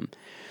one of them.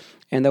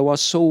 And I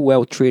was so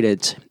well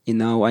treated,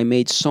 I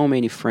made so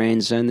many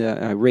friends, and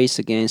I raced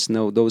against,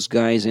 those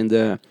guys,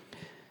 and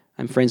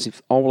I'm friends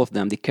with all of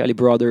them, the Kelly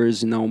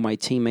brothers, my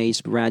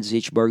teammates,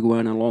 Radzic,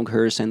 Barguana,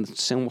 Longhurst, and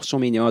so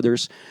many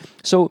others.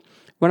 So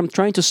what I'm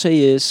trying to say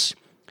is,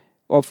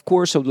 of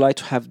course, I would like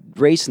to have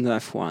raced in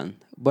F1,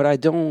 but I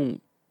don't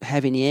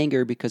have any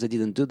anger because I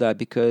didn't do that,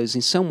 because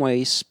in some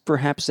ways,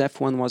 perhaps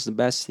F1 was the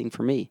best thing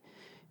for me.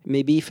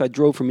 Maybe if I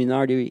drove for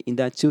Minardi in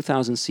that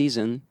 2000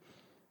 season,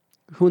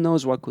 who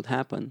knows what could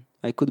happen?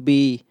 I could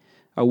be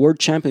a world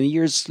champion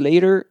years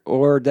later,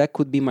 or that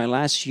could be my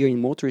last year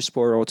in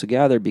motorsport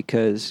altogether,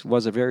 because it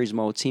was a very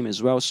small team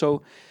as well.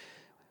 So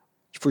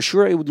for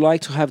sure, I would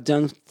like to have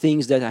done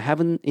things that I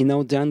haven't,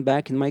 done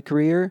back in my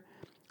career,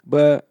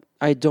 but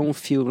I don't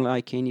feel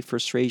like any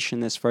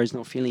frustration as far as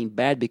feeling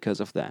bad because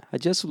of that. I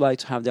just would like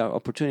to have that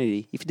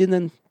opportunity. If it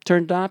didn't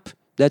turn up,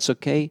 that's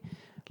okay.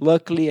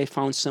 Luckily, I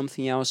found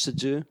something else to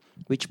do,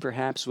 which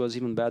perhaps was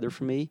even better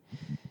for me.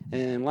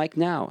 And like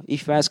now,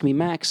 if you ask me,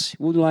 Max,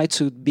 would you like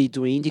to be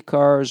doing Indy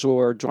cars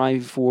or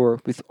driving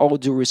with all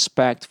due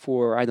respect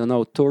for, I don't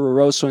know, Toro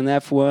Rosso in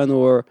F1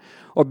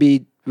 or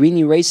be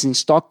winning races in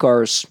stock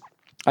cars?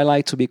 I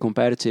like to be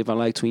competitive. I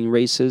like to win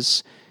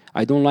races.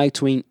 I don't like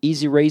to win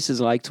easy races.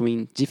 I like to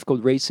win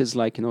difficult races,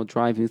 like,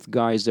 driving with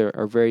guys that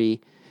are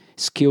very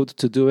skilled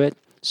to do it.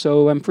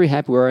 So I'm pretty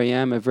happy where I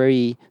am. I'm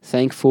very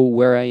thankful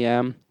where I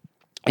am.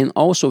 And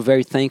also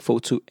very thankful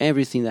to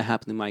everything that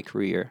happened in my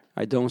career.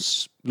 I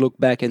don't look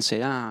back and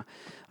say, I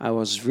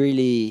was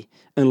really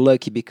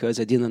unlucky because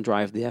I didn't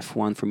drive the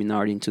F1 for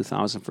Minardi in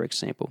 2000, for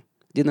example.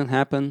 Didn't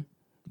happen.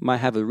 Might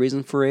have a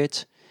reason for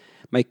it.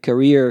 My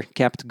career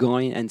kept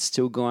going and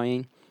still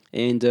going.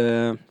 And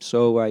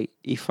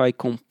if I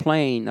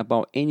complain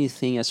about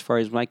anything as far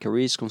as my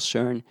career is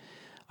concerned,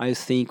 I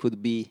think it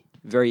would be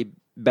very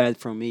bad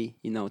for me,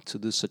 to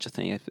do such a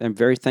thing. I'm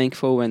very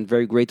thankful and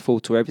very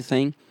grateful to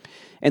everything.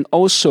 And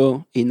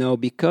also,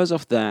 because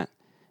of that,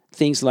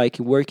 things like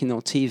working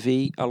on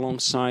TV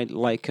alongside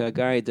like a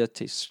guy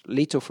that is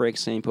Lito, for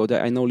example,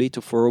 that I know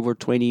Lito for over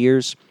 20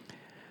 years.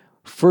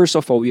 First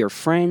of all, we are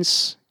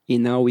friends.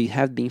 We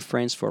have been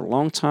friends for a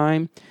long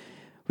time.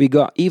 We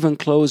got even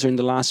closer in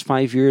the last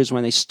 5 years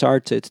when I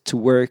started to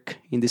work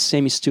in the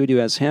same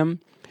studio as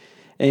him.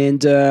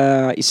 And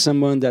he's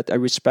someone that I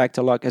respect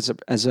a lot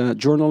as a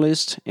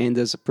journalist and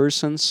as a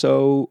person.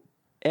 So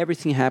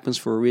everything happens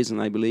for a reason,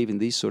 I believe, in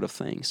these sort of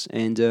things.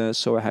 And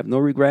so I have no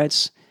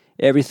regrets.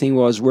 Everything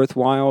was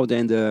worthwhile,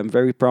 and I'm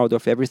very proud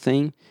of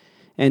everything.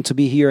 And to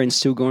be here and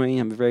still going,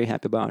 I'm very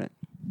happy about it.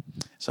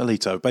 So,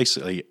 Lito,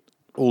 basically,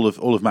 all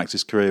of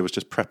Max's career was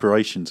just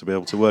preparation to be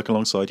able to work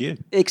alongside you.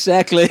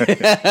 Exactly.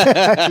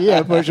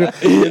 Yeah, for sure.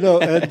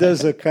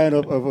 There's a kind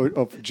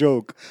of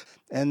joke.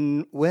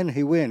 And when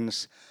he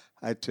wins,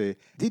 I'd say,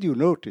 did you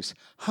notice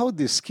how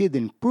this kid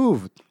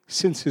improved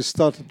since he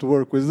started to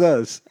work with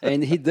us?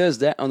 And he does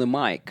that on the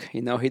mic.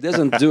 He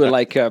doesn't do it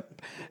like a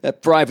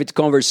private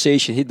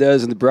conversation. He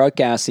does in the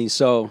broadcasting.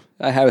 So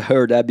I have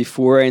heard that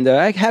before, and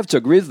I have to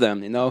agree with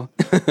them,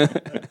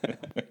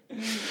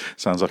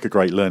 Sounds like a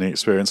great learning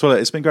experience. Well,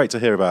 it's been great to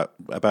hear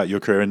about your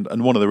career,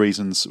 and one of the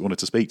reasons I wanted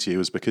to speak to you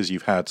is because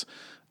you've had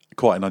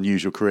quite an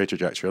unusual career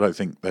trajectory. I don't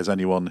think there's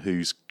anyone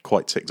who's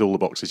quite ticked all the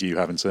boxes you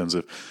have in terms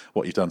of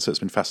what you've done, so it's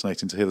been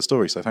fascinating to hear the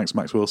story. So thanks,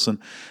 Max Wilson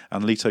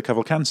and Lito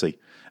Cavalcanti.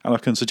 And I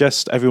can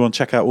suggest everyone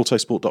check out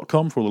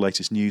autosport.com for all the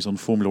latest news on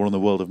Formula One and the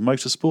world of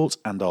motorsport,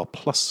 and our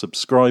Plus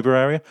subscriber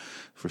area.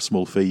 For a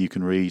small fee, you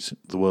can read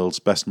the world's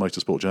best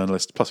motorsport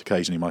journalist, plus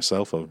occasionally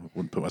myself. I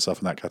wouldn't put myself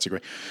in that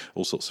category.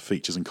 All sorts of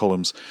features and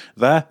columns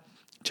there.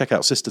 Check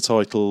out sister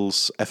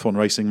titles, F1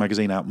 Racing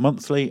Magazine out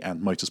monthly,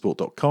 and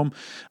motorsport.com.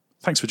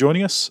 Thanks for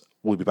joining us.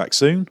 We'll be back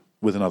soon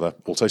with another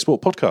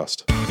Autosport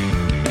podcast.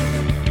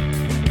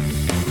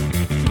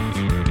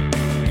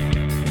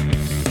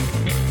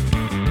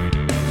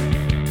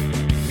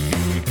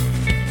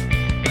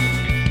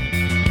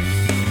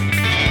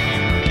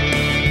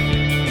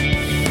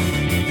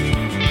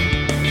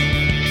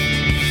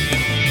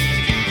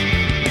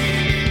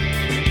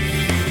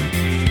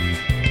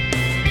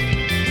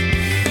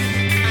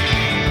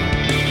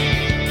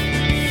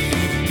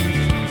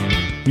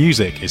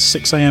 Music is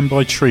 6am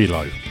by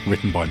Trilo,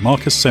 written by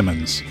Marcus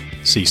Simmons.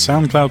 See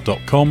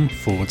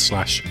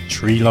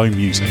soundcloud.com/Trilo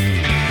Music.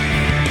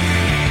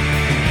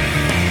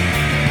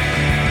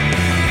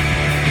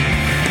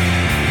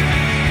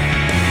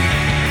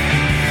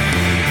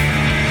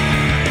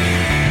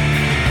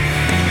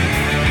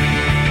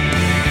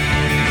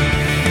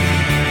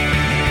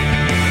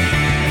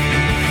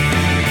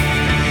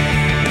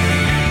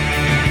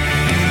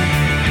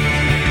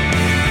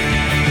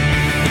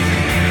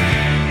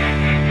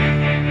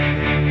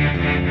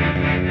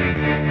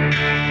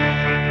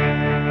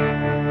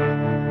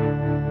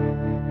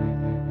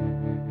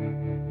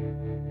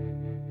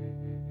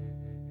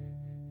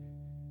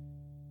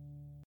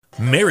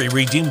 Mary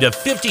redeemed a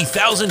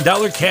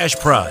 $50,000 cash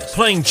prize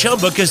playing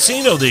Chumba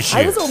Casino this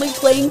year. I was only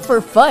playing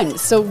for fun,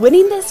 so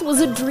winning this was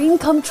a dream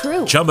come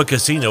true. Chumba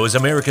Casino is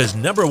America's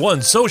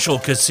 #1 social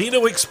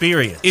casino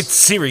experience. It's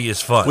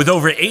serious fun. With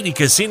over 80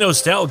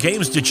 casino-style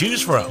games to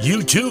choose from,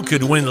 you too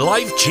could win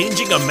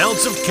life-changing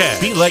amounts of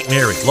cash. Be like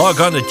Mary. Log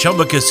on to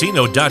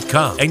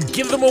ChumbaCasino.com and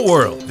give them a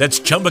whirl.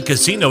 That's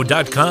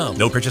ChumbaCasino.com.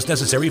 No purchase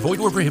necessary. Void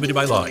where prohibited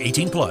by law.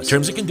 18+.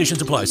 Terms and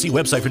conditions apply. See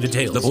website for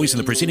details. The voice in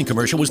the preceding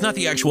commercial was not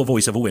the actual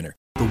voice of a winner.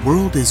 The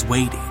world is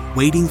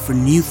waiting for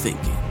new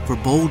thinking, for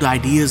bold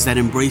ideas that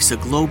embrace a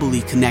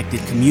globally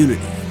connected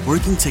community,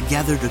 working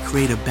together to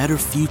create a better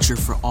future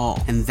for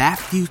all. And that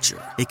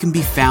future, it can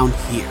be found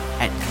here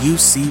at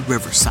UC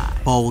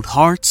Riverside. Bold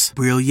hearts,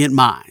 brilliant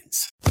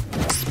minds.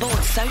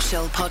 Sports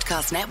Social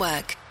Podcast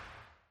Network.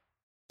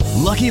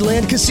 Lucky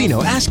Land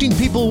Casino, asking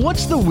people,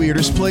 what's the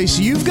weirdest place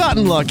you've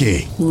gotten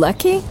lucky?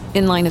 Lucky?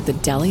 In line at the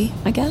deli,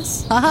 I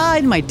guess? Aha,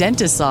 in my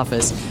dentist's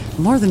office.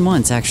 More than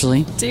once,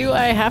 actually. Do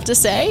I have to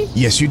say?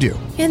 Yes, you do.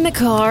 In the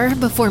car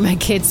before my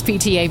kids'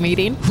 PTA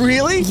meeting.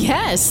 Really?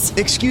 Yes.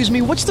 Excuse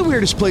me, what's the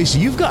weirdest place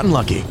you've gotten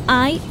lucky?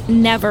 I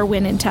never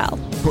win and tell.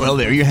 Well,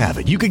 there you have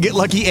it. You can get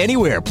lucky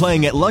anywhere,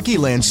 playing at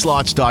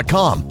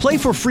LuckyLandSlots.com. Play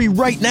for free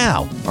right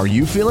now. Are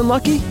you feeling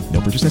lucky?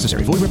 No purchase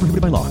necessary. Void where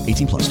prohibited by law.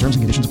 18+. Terms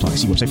and conditions apply.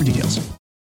 See website for details.